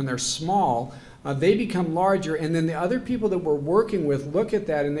things when they're small, they become larger, and then the other people that we're working with look at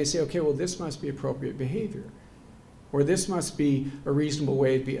that and they say, okay, well, this must be appropriate behavior. Or this must be a reasonable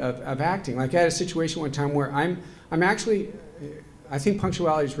way of acting. Like I had a situation one time where I'm actually, I think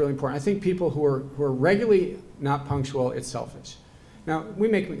punctuality is really important. I think people who are regularly not punctual, it's selfish. Now,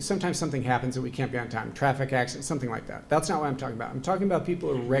 sometimes something happens that we can't be on time, traffic accident, something like that. That's not what I'm talking about. I'm talking about people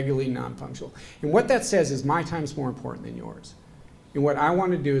who are regularly non-punctual. And what that says is my time's more important than yours. And what I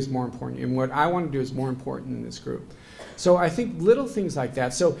want to do is more important. And what I want to do is more important than this group. So I think little things like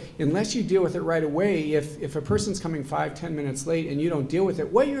that. So unless you deal with it right away, if a person's coming 5-10 minutes late and you don't deal with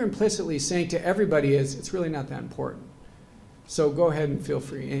it, what you're implicitly saying to everybody is, it's really not that important. So go ahead and feel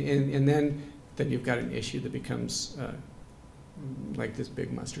free. And then you've got an issue that becomes like this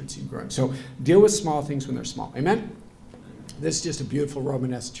big mustard seed growing. So deal with small things when they're small. Amen? This is just a beautiful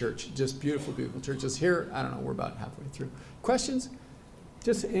Romanesque church. Just beautiful, beautiful churches. Here, I don't know, we're about halfway through. Questions?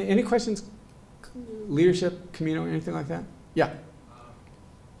 Just any questions? Leadership, Camino, anything like that? Yeah. Just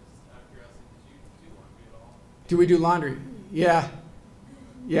out of curiosity, did you do laundry at all? Do we do laundry?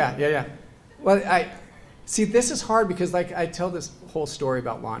 Yeah. Well, see, this is hard because like I tell this whole story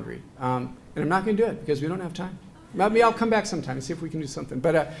about laundry. And I'm not going to do it because we don't have time. Maybe I'll come back sometime and see if we can do something.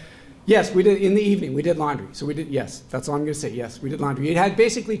 But yes, we did in the evening. We did laundry. So we did. Yes, that's all I'm going to say. Yes, we did laundry. It had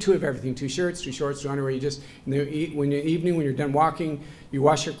basically two of everything: 2 shirts, 2 shorts, 2 underwear. You just when you're done walking, you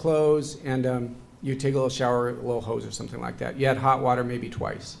wash your clothes and you take a little shower, a little hose or something like that. You had hot water maybe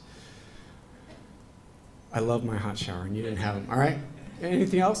twice. I love my hot shower, and you didn't have them. All right.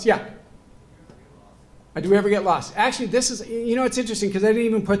 Anything else? Yeah. Do we ever get lost? Actually, this is, it's interesting because I didn't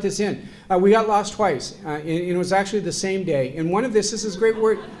even put this in. We got lost twice. And it was actually the same day. And one of this is great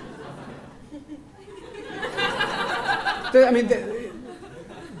word.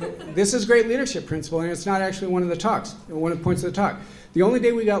 This is great leadership principle, and it's not actually one of the talks, one of the points of the talk. The only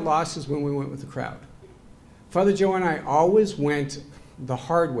day we got lost is when we went with the crowd. Father Joe and I always went the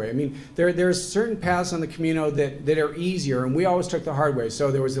hard way. I mean, there's certain paths on the Camino that are easier, and we always took the hard way. So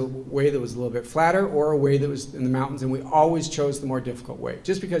there was a way that was a little bit flatter or a way that was in the mountains, and we always chose the more difficult way,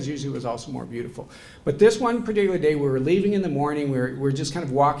 just because usually it was also more beautiful. But this one particular day, we were leaving in the morning, we were just kind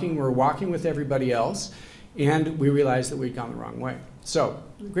of walking, we were walking with everybody else, and we realized that we'd gone the wrong way. So,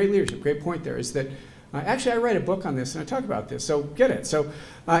 great leadership, great point there is that actually, I write a book on this, and I talk about this, so get it. So,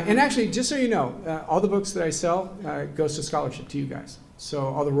 and actually, just so you know, all the books that I sell goes to scholarship to you guys. So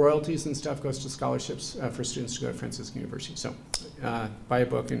all the royalties and stuff goes to scholarships for students to go to Franciscan University. So buy a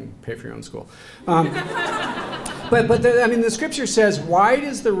book and pay for your own school. But the scripture says, wide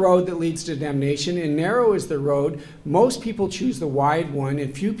is the road that leads to damnation, and narrow is the road. Most people choose the wide one,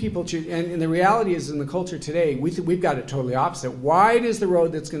 and few people choose. And the reality is, in the culture today, we've got it totally opposite. Wide is the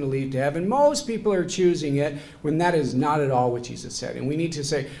road that's going to lead to heaven. Most people are choosing it when that is not at all what Jesus said. And we need to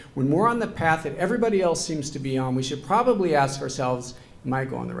say, when we're on the path that everybody else seems to be on, we should probably ask ourselves, am I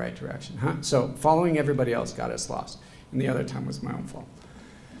going the right direction? So following everybody else got us lost. And the other time was my own fault.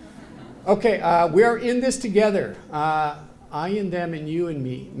 Okay, we are in this together. I and them and you and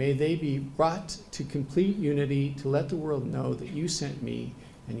me. May they be brought to complete unity to let the world know that you sent me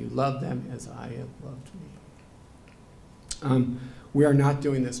and you love them as I have loved me. We are not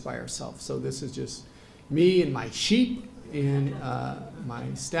doing this by ourselves. So this is just me and my sheep and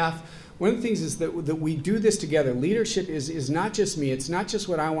my staff. One of the things is that we do this together. Leadership is not just me. It's not just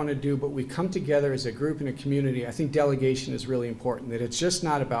what I want to do, but we come together as a group and a community. I think delegation is really important, that it's just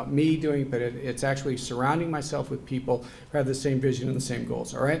not about me doing it, but it's actually surrounding myself with people who have the same vision and the same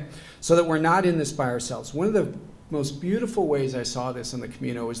goals, all right? So that we're not in this by ourselves. One of the most beautiful ways I saw this on the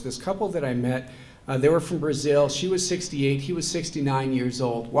Camino was this couple that I met. They were from Brazil. She was 68. He was 69 years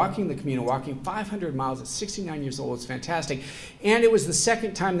old. Walking the Camino, walking 500 miles at 69 years old was fantastic. And it was the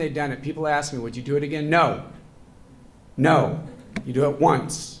second time they'd done it. People asked me, would you do it again? No. No. You do it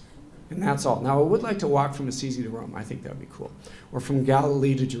once. And that's all. Now, I would like to walk from Assisi to Rome. I think that would be cool. Or from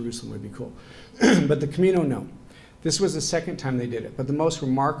Galilee to Jerusalem would be cool. But the Camino, no. This was the second time they did it. But the most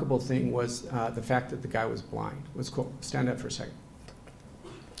remarkable thing was the fact that the guy was blind. It was cool. Stand up for a second.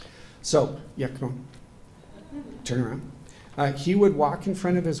 So, yeah, come on. Turn around. He would walk in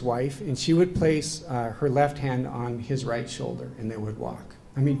front of his wife, and she would place her left hand on his right shoulder, and they would walk.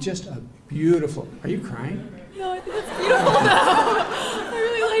 I mean, just a beautiful. Are you crying? No, I think it's beautiful now. I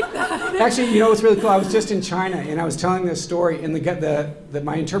really like that. Actually, you know what's really cool? I was just in China, and I was telling this story, and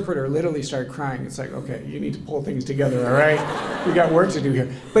my interpreter literally started crying. It's like, okay, you need to pull things together, all right? We got work to do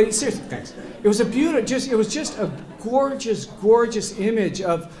here. But seriously, thanks. It was it was just a gorgeous, gorgeous image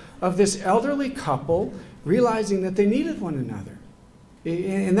of this elderly couple realizing that they needed one another.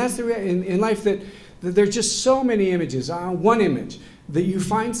 And that's in life that there's just so many images. One image, that you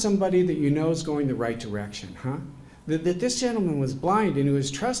find somebody that you know is going the right direction, huh? That this gentleman was blind and he was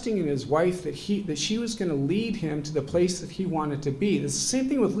trusting in his wife that she was going to lead him to the place that he wanted to be. It's the same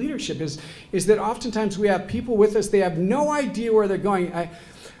thing with leadership is that oftentimes we have people with us, they have no idea where they're going.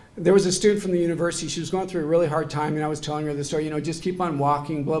 There was a student from the university, she was going through a really hard time, and I was telling her the story, just keep on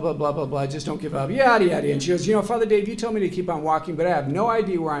walking, blah, blah, blah, blah, blah, just don't give up, yada, yada. And she goes, Father Dave, you told me to keep on walking, but I have no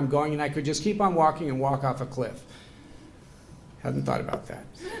idea where I'm going, and I could just keep on walking and walk off a cliff. Hadn't thought about that.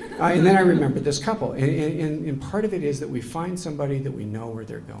 And then I remembered this couple, and part of it is that we find somebody that we know where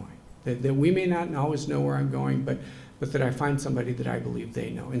they're going, that we may not always know where I'm going, but that I find somebody that I believe they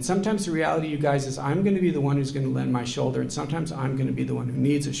know. And sometimes the reality, you guys, is I'm going to be the one who's going to lend my shoulder, and sometimes I'm going to be the one who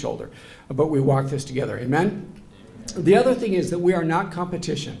needs a shoulder. But we walk this together. Amen? The other thing is that we are not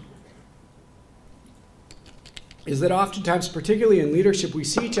competition. Is that oftentimes, particularly in leadership, we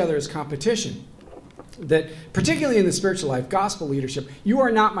see each other as competition. That particularly in the spiritual life, gospel leadership, you are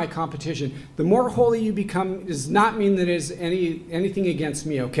not my competition. The more holy you become does not mean that it is anything against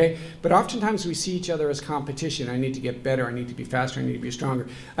me, okay? But oftentimes we see each other as competition. I need to get better. I need to be faster. I need to be stronger.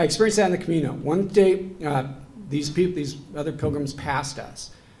 I experienced that in the Camino. One day, these other pilgrims passed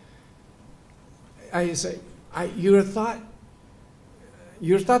us. You would have thought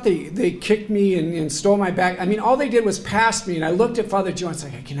they kicked me and stole my bag. I mean, all they did was pass me, and I looked at Father Joe and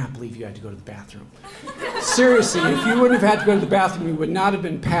said, I cannot believe you had to go to the bathroom. Seriously, if you wouldn't have had to go to the bathroom, you would not have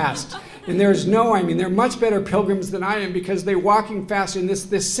been passed. And they're much better pilgrims than I am because they're walking faster. And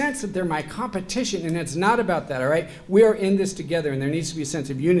this sense that they're my competition, and it's not about that, all right? We are in this together, and there needs to be a sense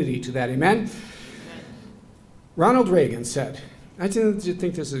of unity to that, amen? Ronald Reagan said, I think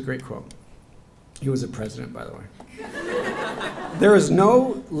this is a great quote. He was a president, by the way. There is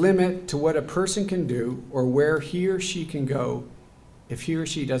no limit to what a person can do or where he or she can go if he or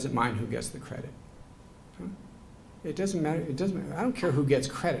she doesn't mind who gets the credit. Huh? It doesn't matter. I don't care who gets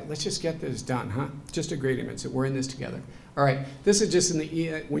credit. Let's just get this done, huh? Just a great image that we're in this together. All right, this is just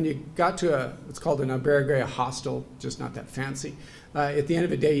when you got to it's called an albergue, a hostel, just not that fancy. At the end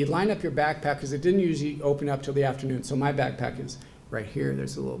of the day, you line up your backpack because it didn't usually open up till the afternoon. So my backpack is right here.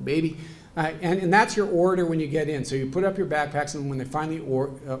 There's a little baby. And that's your order when you get in. So you put up your backpacks, and when they finally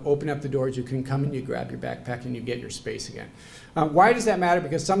open up the doors, you can come and you grab your backpack and you get your space again. Why does that matter?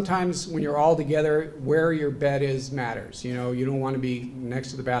 Because sometimes when you're all together, where your bed is matters. You don't want to be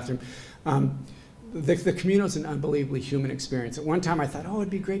next to the bathroom. The Camino is an unbelievably human experience. At one time I thought, it'd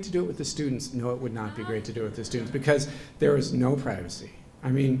be great to do it with the students. No, it would not be great to do it with the students because there is no privacy. I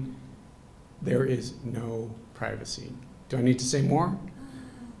mean, there is no privacy. Do I need to say more?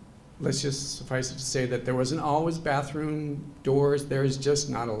 Let's just suffice it to say that there wasn't always bathroom doors. There's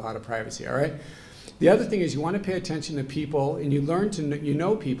just not a lot of privacy, all right? The other thing is you want to pay attention to people, and you learn to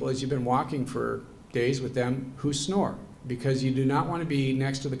know people as you've been walking for days with them who snore, because you do not want to be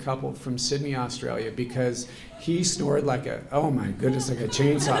next to the couple from Sydney, Australia, because he snored like oh my goodness, like a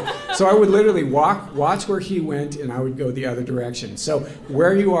chainsaw. So I would literally watch where he went, and I would go the other direction. So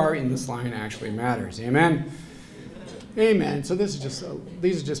where you are in this line actually matters, amen? Amen. So these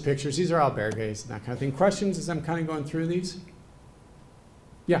are just pictures. These are albergues and that kind of thing. Questions as I'm kind of going through these?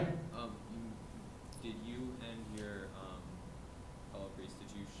 Yeah. Did you and your fellow priest, did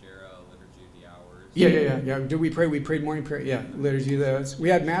you share a liturgy of the hours? Yeah. Did we pray? We prayed morning prayer. Yeah, liturgy of the hours. We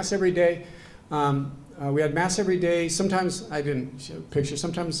had mass every day. Sometimes I didn't show pictures.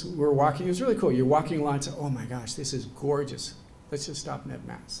 Sometimes we were walking. It was really cool. You're walking along and say, oh my gosh, this is gorgeous. Let's just stop and have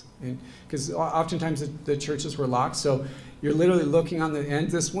mass. And because oftentimes the churches were locked, so you're literally looking on the end.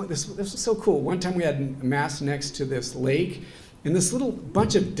 This was so cool. One time we had mass next to this lake, and this little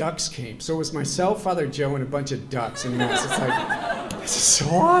bunch of ducks came. So it was myself, Father Joe, and a bunch of ducks in mass. It's like, this is so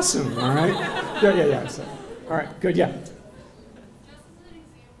awesome, all right? Yeah. So, all right, good, yeah. Just as an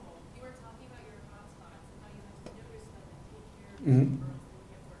example, you were talking about your hotspots and how you have to notice them and take care of them or else they will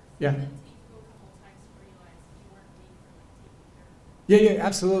get worse. Yeah. And then take you a couple times to realize you weren't being taking care of them. Yeah,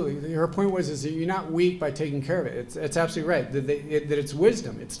 absolutely. Her point was is that you're not weak by taking care of it. It's absolutely right. That it's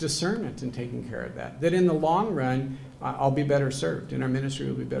wisdom, it's discernment in taking care of that. That in the long run, I'll be better served, and our ministry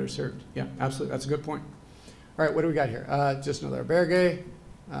will be better served. Yeah, absolutely. That's a good point. All right, what do we got here? Just another albergue.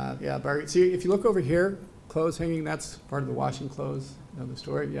 Albergue. See, if you look over here, clothes hanging, that's part of the washing clothes. Another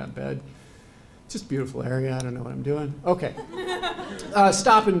story. Yeah, bed. Just beautiful area. I don't know what I'm doing. Okay.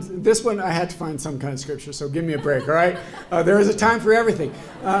 Stopping. This one, I had to find some kind of scripture, so give me a break, all right? There is a time for everything.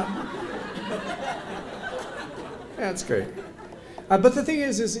 That's great. But the thing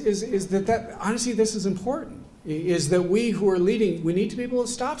is that honestly, this is important, is that we who are leading, we need to be able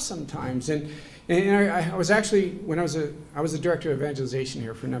to stop sometimes. And I was actually, when I was a director of evangelization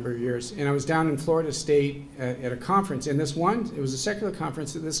here for a number of years, and I was down in Florida State at a conference, and it was a secular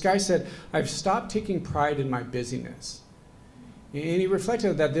conference, and this guy said, I've stopped taking pride in my busyness. And he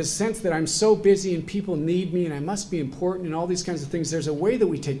reflected that this sense that I'm so busy and people need me and I must be important and all these kinds of things. There's a way that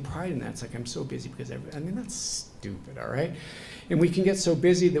we take pride in that. It's like, I'm so busy because that's stupid, all right? And we can get so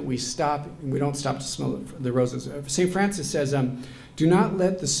busy that we stop, and we don't stop to smell the roses. St. Francis says, do not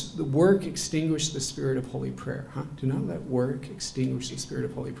let the work extinguish the spirit of holy prayer. Do not let work extinguish the spirit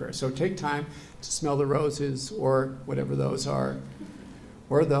of holy prayer. So take time to smell the roses or whatever those are,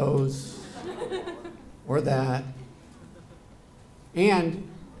 or those, or that. And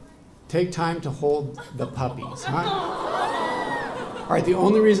take time to hold the puppies. All right, the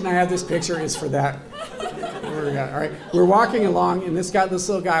only reason I have this picture is for that. All right, we're walking along, and this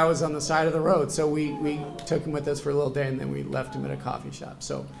little guy was on the side of the road, so we took him with us for a little day, and then we left him at a coffee shop.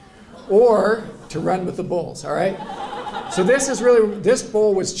 So, or to run with the bulls. All right. So this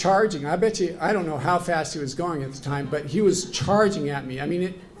bull was charging. I bet you, I don't know how fast he was going at the time, but he was charging at me. I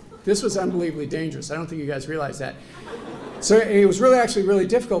mean, this was unbelievably dangerous. I don't think you guys realize that. So it was really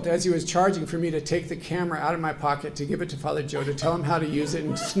difficult as he was charging for me to take the camera out of my pocket to give it to Father Joe to tell him how to use it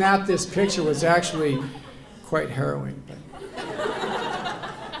and snap this picture was actually quite harrowing.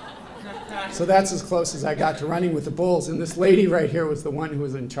 So that's as close as I got to running with the bulls. And this lady right here was the one who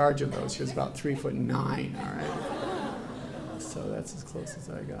was in charge of those. She was about 3'9", all right? So that's as close as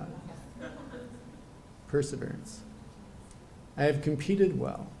I got. Perseverance. I have competed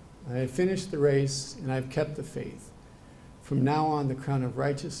well. I have finished the race, and I have kept the faith. From now on, the crown of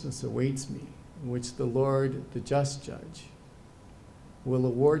righteousness awaits me, which the Lord, the just judge, will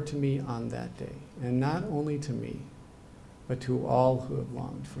award to me on that day, and not only to me, but to all who have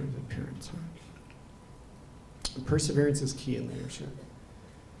longed for his appearance. Perseverance is key in leadership.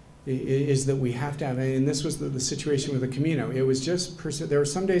 Is that we have to have, and this was the situation with the Camino. It was just, there were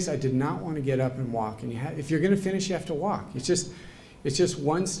some days I did not want to get up and walk, and if you're going to finish, you have to walk. It's just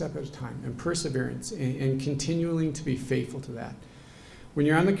one step at a time, and perseverance, and continuing to be faithful to that. When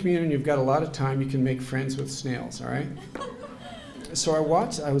you're on the Camino and you've got a lot of time, you can make friends with snails, all right? So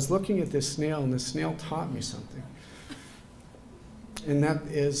I was looking at this snail, and this snail taught me something. And that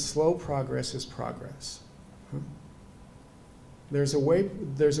is, slow progress is progress. There's a way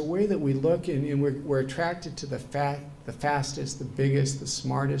that we look, and we're attracted to the fastest, the biggest, the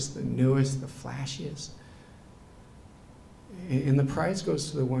smartest, the newest, the flashiest. And the prize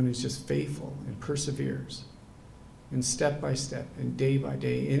goes to the one who's just faithful and perseveres, and step by step and day by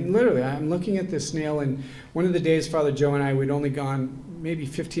day. And literally, I'm looking at this snail, and one of the days, Father Joe and I, we'd only gone maybe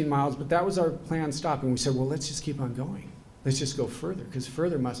 15 miles, but that was our planned stop. And we said, well, let's just keep on going. Let's just go further, because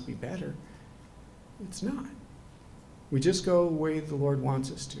further must be better. It's not. We just go the way the Lord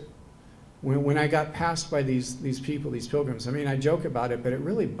wants us to. When I got passed by these people, these pilgrims, I mean, I joke about it, but it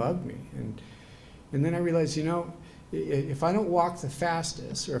really bugged me. And then I realized, if I don't walk the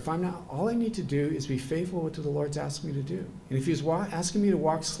fastest, or if I'm not, all I need to do is be faithful to the Lord's asking me to do. And if he's asking me to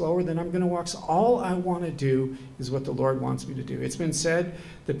walk slower, then I'm going to walk. All I want to do is what the Lord wants me to do. It's been said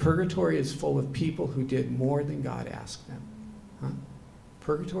that purgatory is full of people who did more than God asked them.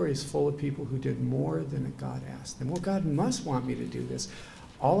 Purgatory is full of people who did more than God asked them. Well, God must want me to do this.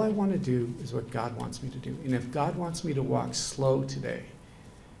 All I want to do is what God wants me to do. And if God wants me to walk slow today,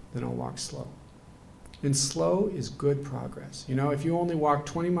 then I'll walk slow. And slow is good progress. You know, if you only walk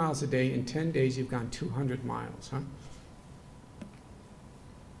 20 miles a day, in 10 days you've gone 200 miles, huh?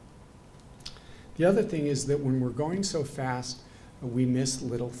 The other thing is that when we're going so fast, we miss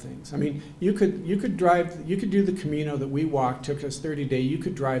little things. I mean, you could do the Camino that we walked, took us 30 days, you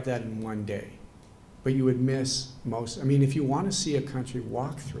could drive that in one day. But you would miss most. I mean, if you want to see a country,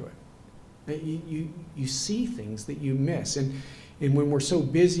 walk through it. You see things that you miss. And when we're so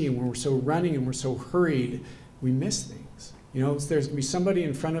busy and when we're so running and we're so hurried, we miss things. You know, there's going to be somebody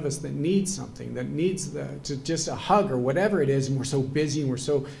in front of us that needs something, that needs just a hug or whatever it is, and we're so busy and we're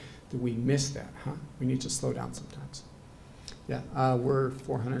so that we miss that, huh? We need to slow down sometimes. Yeah, we're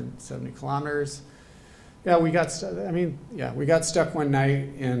 470 kilometers. Yeah, we got stuck one night,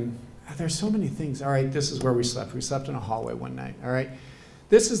 and there's so many things. All right, this is where we slept. We slept in a hallway one night, all right?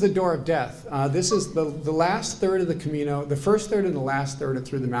 This is the door of death. This is the last third of the Camino. The first third and the last third are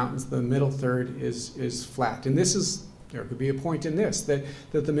through the mountains. The middle third is flat. And this is, there could be a point in this, that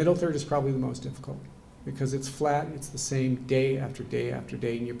the middle third is probably the most difficult because it's flat, it's the same day after day after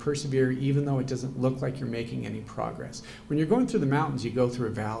day, and you persevere even though it doesn't look like you're making any progress. When you're going through the mountains, you go through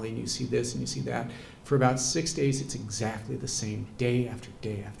a valley and you see this and you see that. For about 6 days, it's exactly the same day after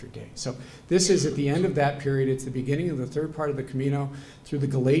day after day. So this is at the end of that period. It's the beginning of the third part of the Camino through the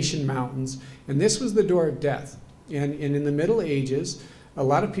Galatian mountains. And this was the door of death. And in the Middle Ages, a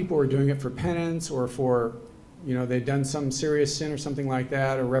lot of people were doing it for penance or for, you know, they'd done some serious sin or something like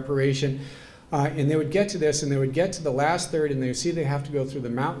that, or reparation. And they would get to this, and they would get to the last third, and they would see they have to go through the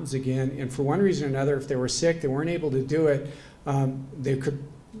mountains again. And for one reason or another, if they were sick, they weren't able to do it,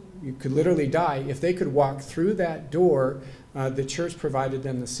 you could literally die. If they could walk through that door, the church provided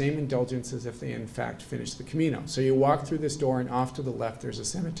them the same indulgence as if they in fact finished the Camino. So you walk through this door and off to the left there's a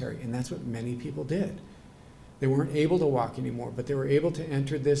cemetery, and that's what many people did. They weren't able to walk anymore, but they were able to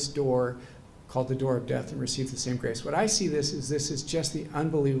enter this door called the door of death and receive the same grace. What I see this is just the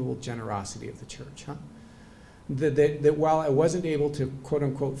unbelievable generosity of the church, huh? That while I wasn't able to, quote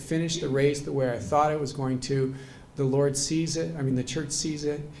unquote, finish the race the way I thought I was going to, the Lord sees it, the church sees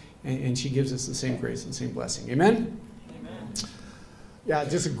it, and she gives us the same grace and the same blessing. Amen? Amen. Yeah,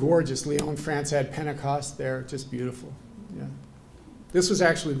 just gorgeous. Lyon, France had Pentecost there. Just beautiful. Yeah. This was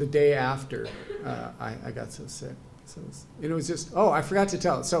actually the day after I got so sick. So it was just, I forgot to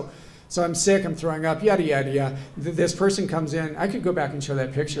tell it. So I'm sick, I'm throwing up, yada, yada, yada. This person comes in. I could go back and show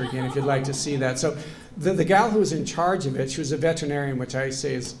that picture again if you'd like to see that. So the gal who was in charge of it, she was a veterinarian, which I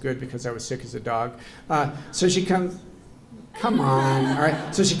say is good because I was sick as a dog. So she comes, come on, all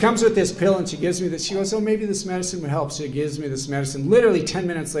right. So she comes with this pill and she gives me this. She goes, maybe this medicine would help. So she gives me this medicine. Literally 10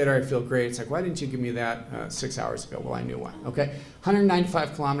 minutes later, I feel great. It's like, why didn't you give me that 6 hours ago? Well, I knew why, okay?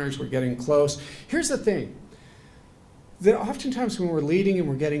 195 kilometers, we're getting close. Here's the thing. That oftentimes when we're leading and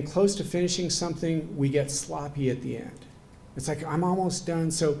we're getting close to finishing something, we get sloppy at the end. It's like, I'm almost done,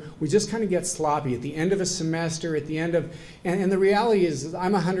 so we just kind of get sloppy at the end of a semester, at the end of, and the reality is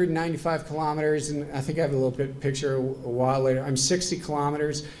I'm 195 kilometers, and I think I have a little picture a while later, I'm 60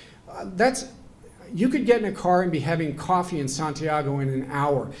 kilometers. You could get in a car and be having coffee in Santiago in an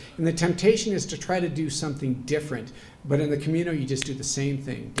hour, and the temptation is to try to do something different. But in the Camino, you just do the same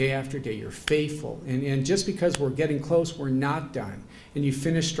thing day after day. You're faithful. And just because we're getting close, we're not done. And you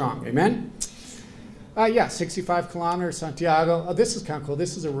finish strong. Amen? 65 kilometers, Santiago. This is kind of cool.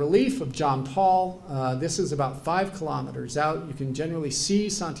 This is a relief of John Paul. This is about 5 kilometers out. You can generally see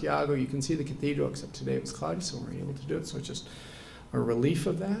Santiago. You can see the cathedral, except today it was cloudy, so we weren't able to do it. So it's just a relief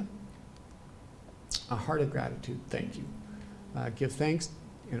of that. A heart of gratitude. Thank you. Give thanks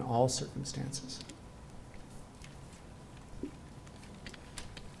in all circumstances.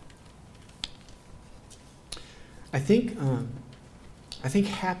 I think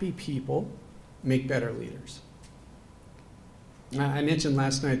happy people make better leaders. I mentioned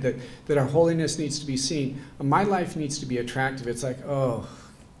last night that our holiness needs to be seen. My life needs to be attractive. It's like,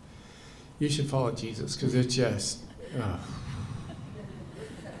 you should follow Jesus because it's just,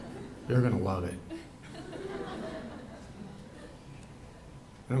 you're going to love it.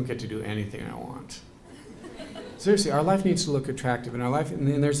 I don't get to do anything I want. Seriously, our life needs to look attractive. In our life,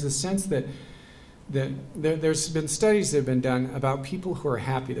 and there's the sense that there's been studies that have been done about people who are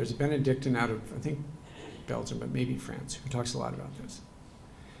happy. There's a Benedictine out of, I think, Belgium, but maybe France, who talks a lot about this.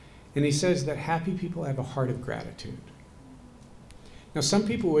 And he says that happy people have a heart of gratitude. Now, some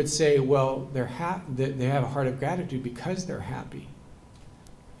people would say, well, they have a heart of gratitude because they're happy.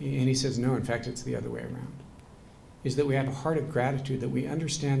 And he says, no, in fact, it's the other way around. Is that we have a heart of gratitude, that we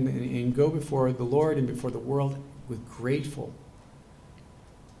understand and go before the Lord and before the world with grateful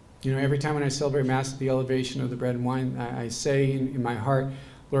You know, every time when I celebrate Mass at the elevation of the bread and wine, I say in my heart,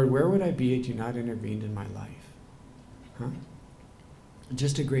 Lord, where would I be had you not intervened in my life? Huh?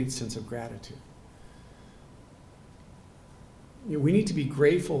 Just a great sense of gratitude. You know, we need to be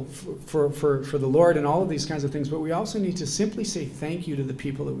grateful for the Lord and all of these kinds of things, but we also need to simply say thank you to the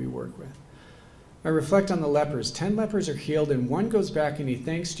people that we work with. I reflect on the lepers. 10 lepers are healed, and one goes back and he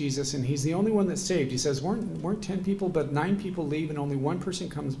thanks Jesus, and he's the only one that's saved. He says, weren't 10 people, but 9 people leave, and only one person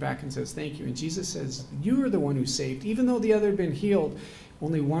comes back and says, thank you. And Jesus says, you are the one who's saved. Even though the other had been healed,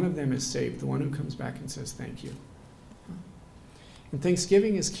 only one of them is saved, the one who comes back and says, thank you. And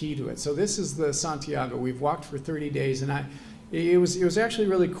Thanksgiving is key to it. So this is the Santiago. We've walked for 30 days, and it was actually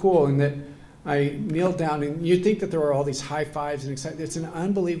really cool in that I kneeled down, and you'd think that there were all these high fives and excitement. It's an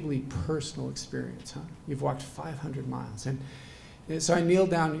unbelievably personal experience, huh? You've walked 500 miles. And so I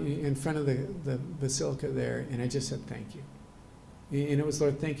kneeled down in front of the basilica there, and I just said, thank you. And it was,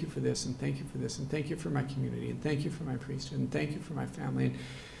 Lord, thank you for this, and thank you for this, and thank you for my community, and thank you for my priesthood, and thank you for my family. And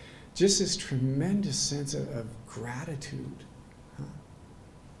just this tremendous sense of gratitude. Huh?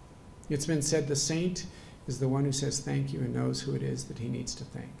 It's been said the saint is the one who says thank you and knows who it is that he needs to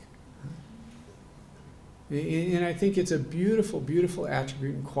thank. And I think it's a beautiful, beautiful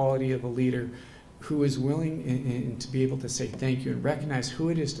attribute and quality of a leader who is willing and to be able to say thank you and recognize who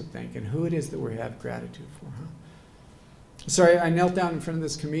it is to thank and who it is that we have gratitude for. Huh? So I knelt down in front of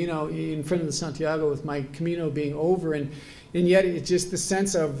this Camino, in front of the Santiago, with my Camino being over, and yet it's just the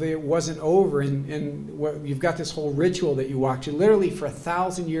sense of it wasn't over, and what, you've got this whole ritual that you walk to. Literally for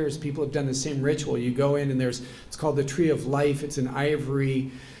 1,000 years, people have done the same ritual. You go in, and it's called the Tree of Life. It's an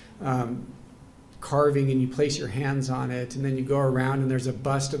ivory carving, and you place your hands on it, and then you go around, and there's a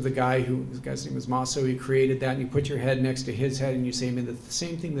bust of the guy his guy's name was Maso. He created that, and you put your head next to his head, and you say, may the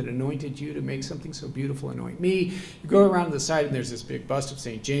same thing that anointed you to make something so beautiful anoint me. You go around to the side, and there's this big bust of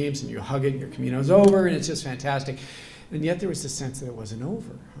St. James, and you hug it, and your Camino's over, and it's just fantastic. And yet there was this sense that it wasn't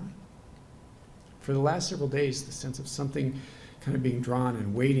over. Huh? For the last several days, the sense of something kind of being drawn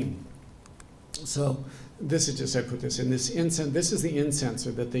and waiting. So this is just, I put this in this incense. This is the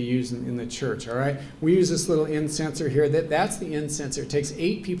incenser that they use in the church, all right? We use this little incenser here. That's the incenser. It takes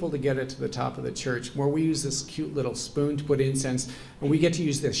 8 people to get it to the top of the church, where we use this cute little spoon to put incense, and we get to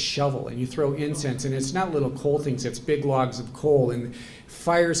use this shovel, and you throw incense, and it's not little coal things, it's big logs of coal, and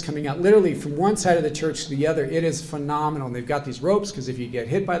fires coming out literally from one side of the church to the other. It is phenomenal. And they've got these ropes, because if you get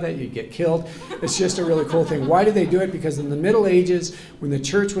hit by that, you get killed. It's just a really cool thing. Why do they do it? Because in the Middle Ages, when the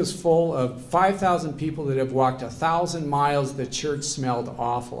church was full of 5,000 people that have walked 1,000 miles, the church smelled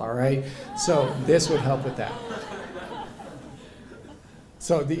awful, all right? So this would help with that.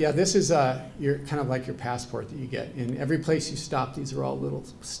 So this is your kind of like your passport that you get. In every place you stop, these are all little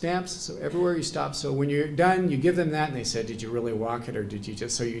stamps. So everywhere you stop, so when you're done, you give them that, and they said, did you really walk it, or did you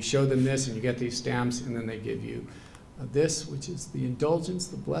just? So you show them this, and you get these stamps, and then they give you this, which is the indulgence,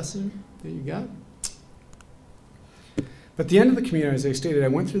 the blessing that you got. But at the end of the Camino, as I stated, I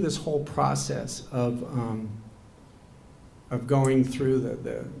went through this whole process of going through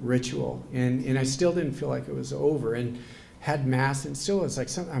the ritual, and I still didn't feel like it was over. And had Mass, and still it's like,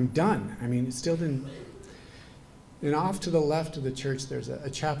 I'm done. I mean, it still didn't. And off to the left of the church, there's a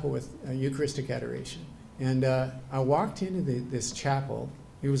chapel with a Eucharistic adoration. And I walked into this chapel.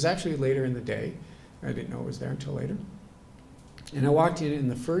 It was actually later in the day. I didn't know it was there until later. And I walked in,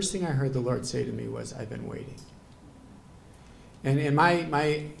 and the first thing I heard the Lord say to me was, I've been waiting. And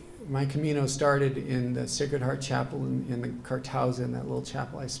my Camino started in the Sacred Heart Chapel in the Cartauza, in that little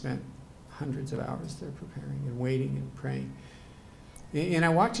chapel. I spent hundreds of hours there preparing and waiting and praying. And I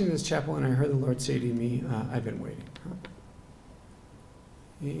walked into this chapel, and I heard the Lord say to me, I've been waiting. Huh?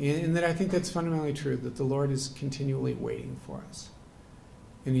 And that I think that's fundamentally true, that the Lord is continually waiting for us.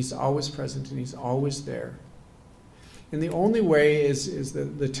 And he's always present, and he's always there. And the only way is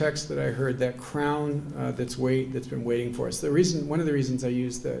the text that I heard, that crown that's been waiting for us. One of the reasons I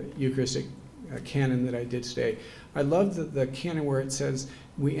used the Eucharistic canon that I did today, I love the canon where it says,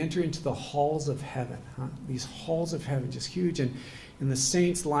 we enter into the halls of heaven. Huh? These halls of heaven, just huge, and the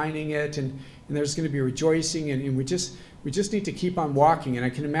saints lining it, and there's going to be rejoicing, and we just need to keep on walking. And I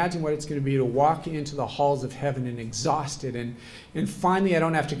can imagine what it's going to be to walk into the halls of heaven and exhausted, and finally I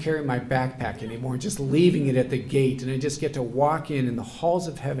don't have to carry my backpack anymore, just leaving it at the gate, and I just get to walk in the halls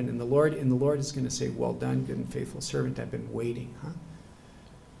of heaven, and the Lord is going to say, well done, good and faithful servant, I've been waiting. Huh?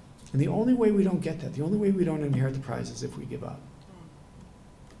 And the only way we don't get that, the only way we don't inherit the prize, is if we give up.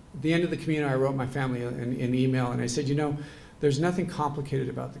 At the end of the Camino, I wrote my family an email, and I said, there's nothing complicated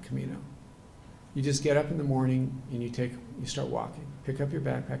about the Camino. You just get up in the morning, and you start walking. Pick up your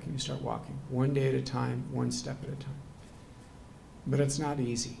backpack, and you start walking. One day at a time, one step at a time. But it's not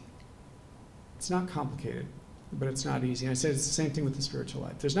easy. It's not complicated, but it's not easy. And I said it's the same thing with the spiritual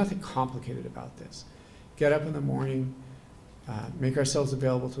life. There's nothing complicated about this. Get up in the morning, make ourselves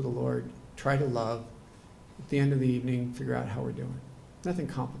available to the Lord, try to love. At the end of the evening, figure out how we're doing. Nothing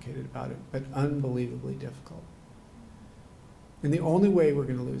complicated about it, but unbelievably difficult. And the only way we're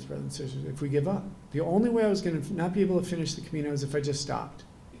going to lose, brothers and sisters, is if we give up. The only way I was going to not be able to finish the Camino is if I just stopped.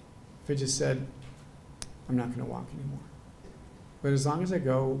 If I just said, I'm not going to walk anymore. But as long as I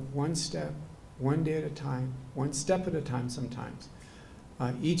go one step, one day at a time, one step at a time sometimes,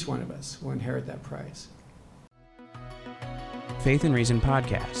 each one of us will inherit that prize. Faith and Reason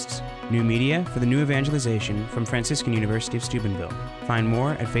podcasts. New media for the new evangelization from Franciscan University of Steubenville. Find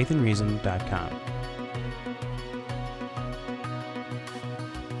more at faithandreason.com.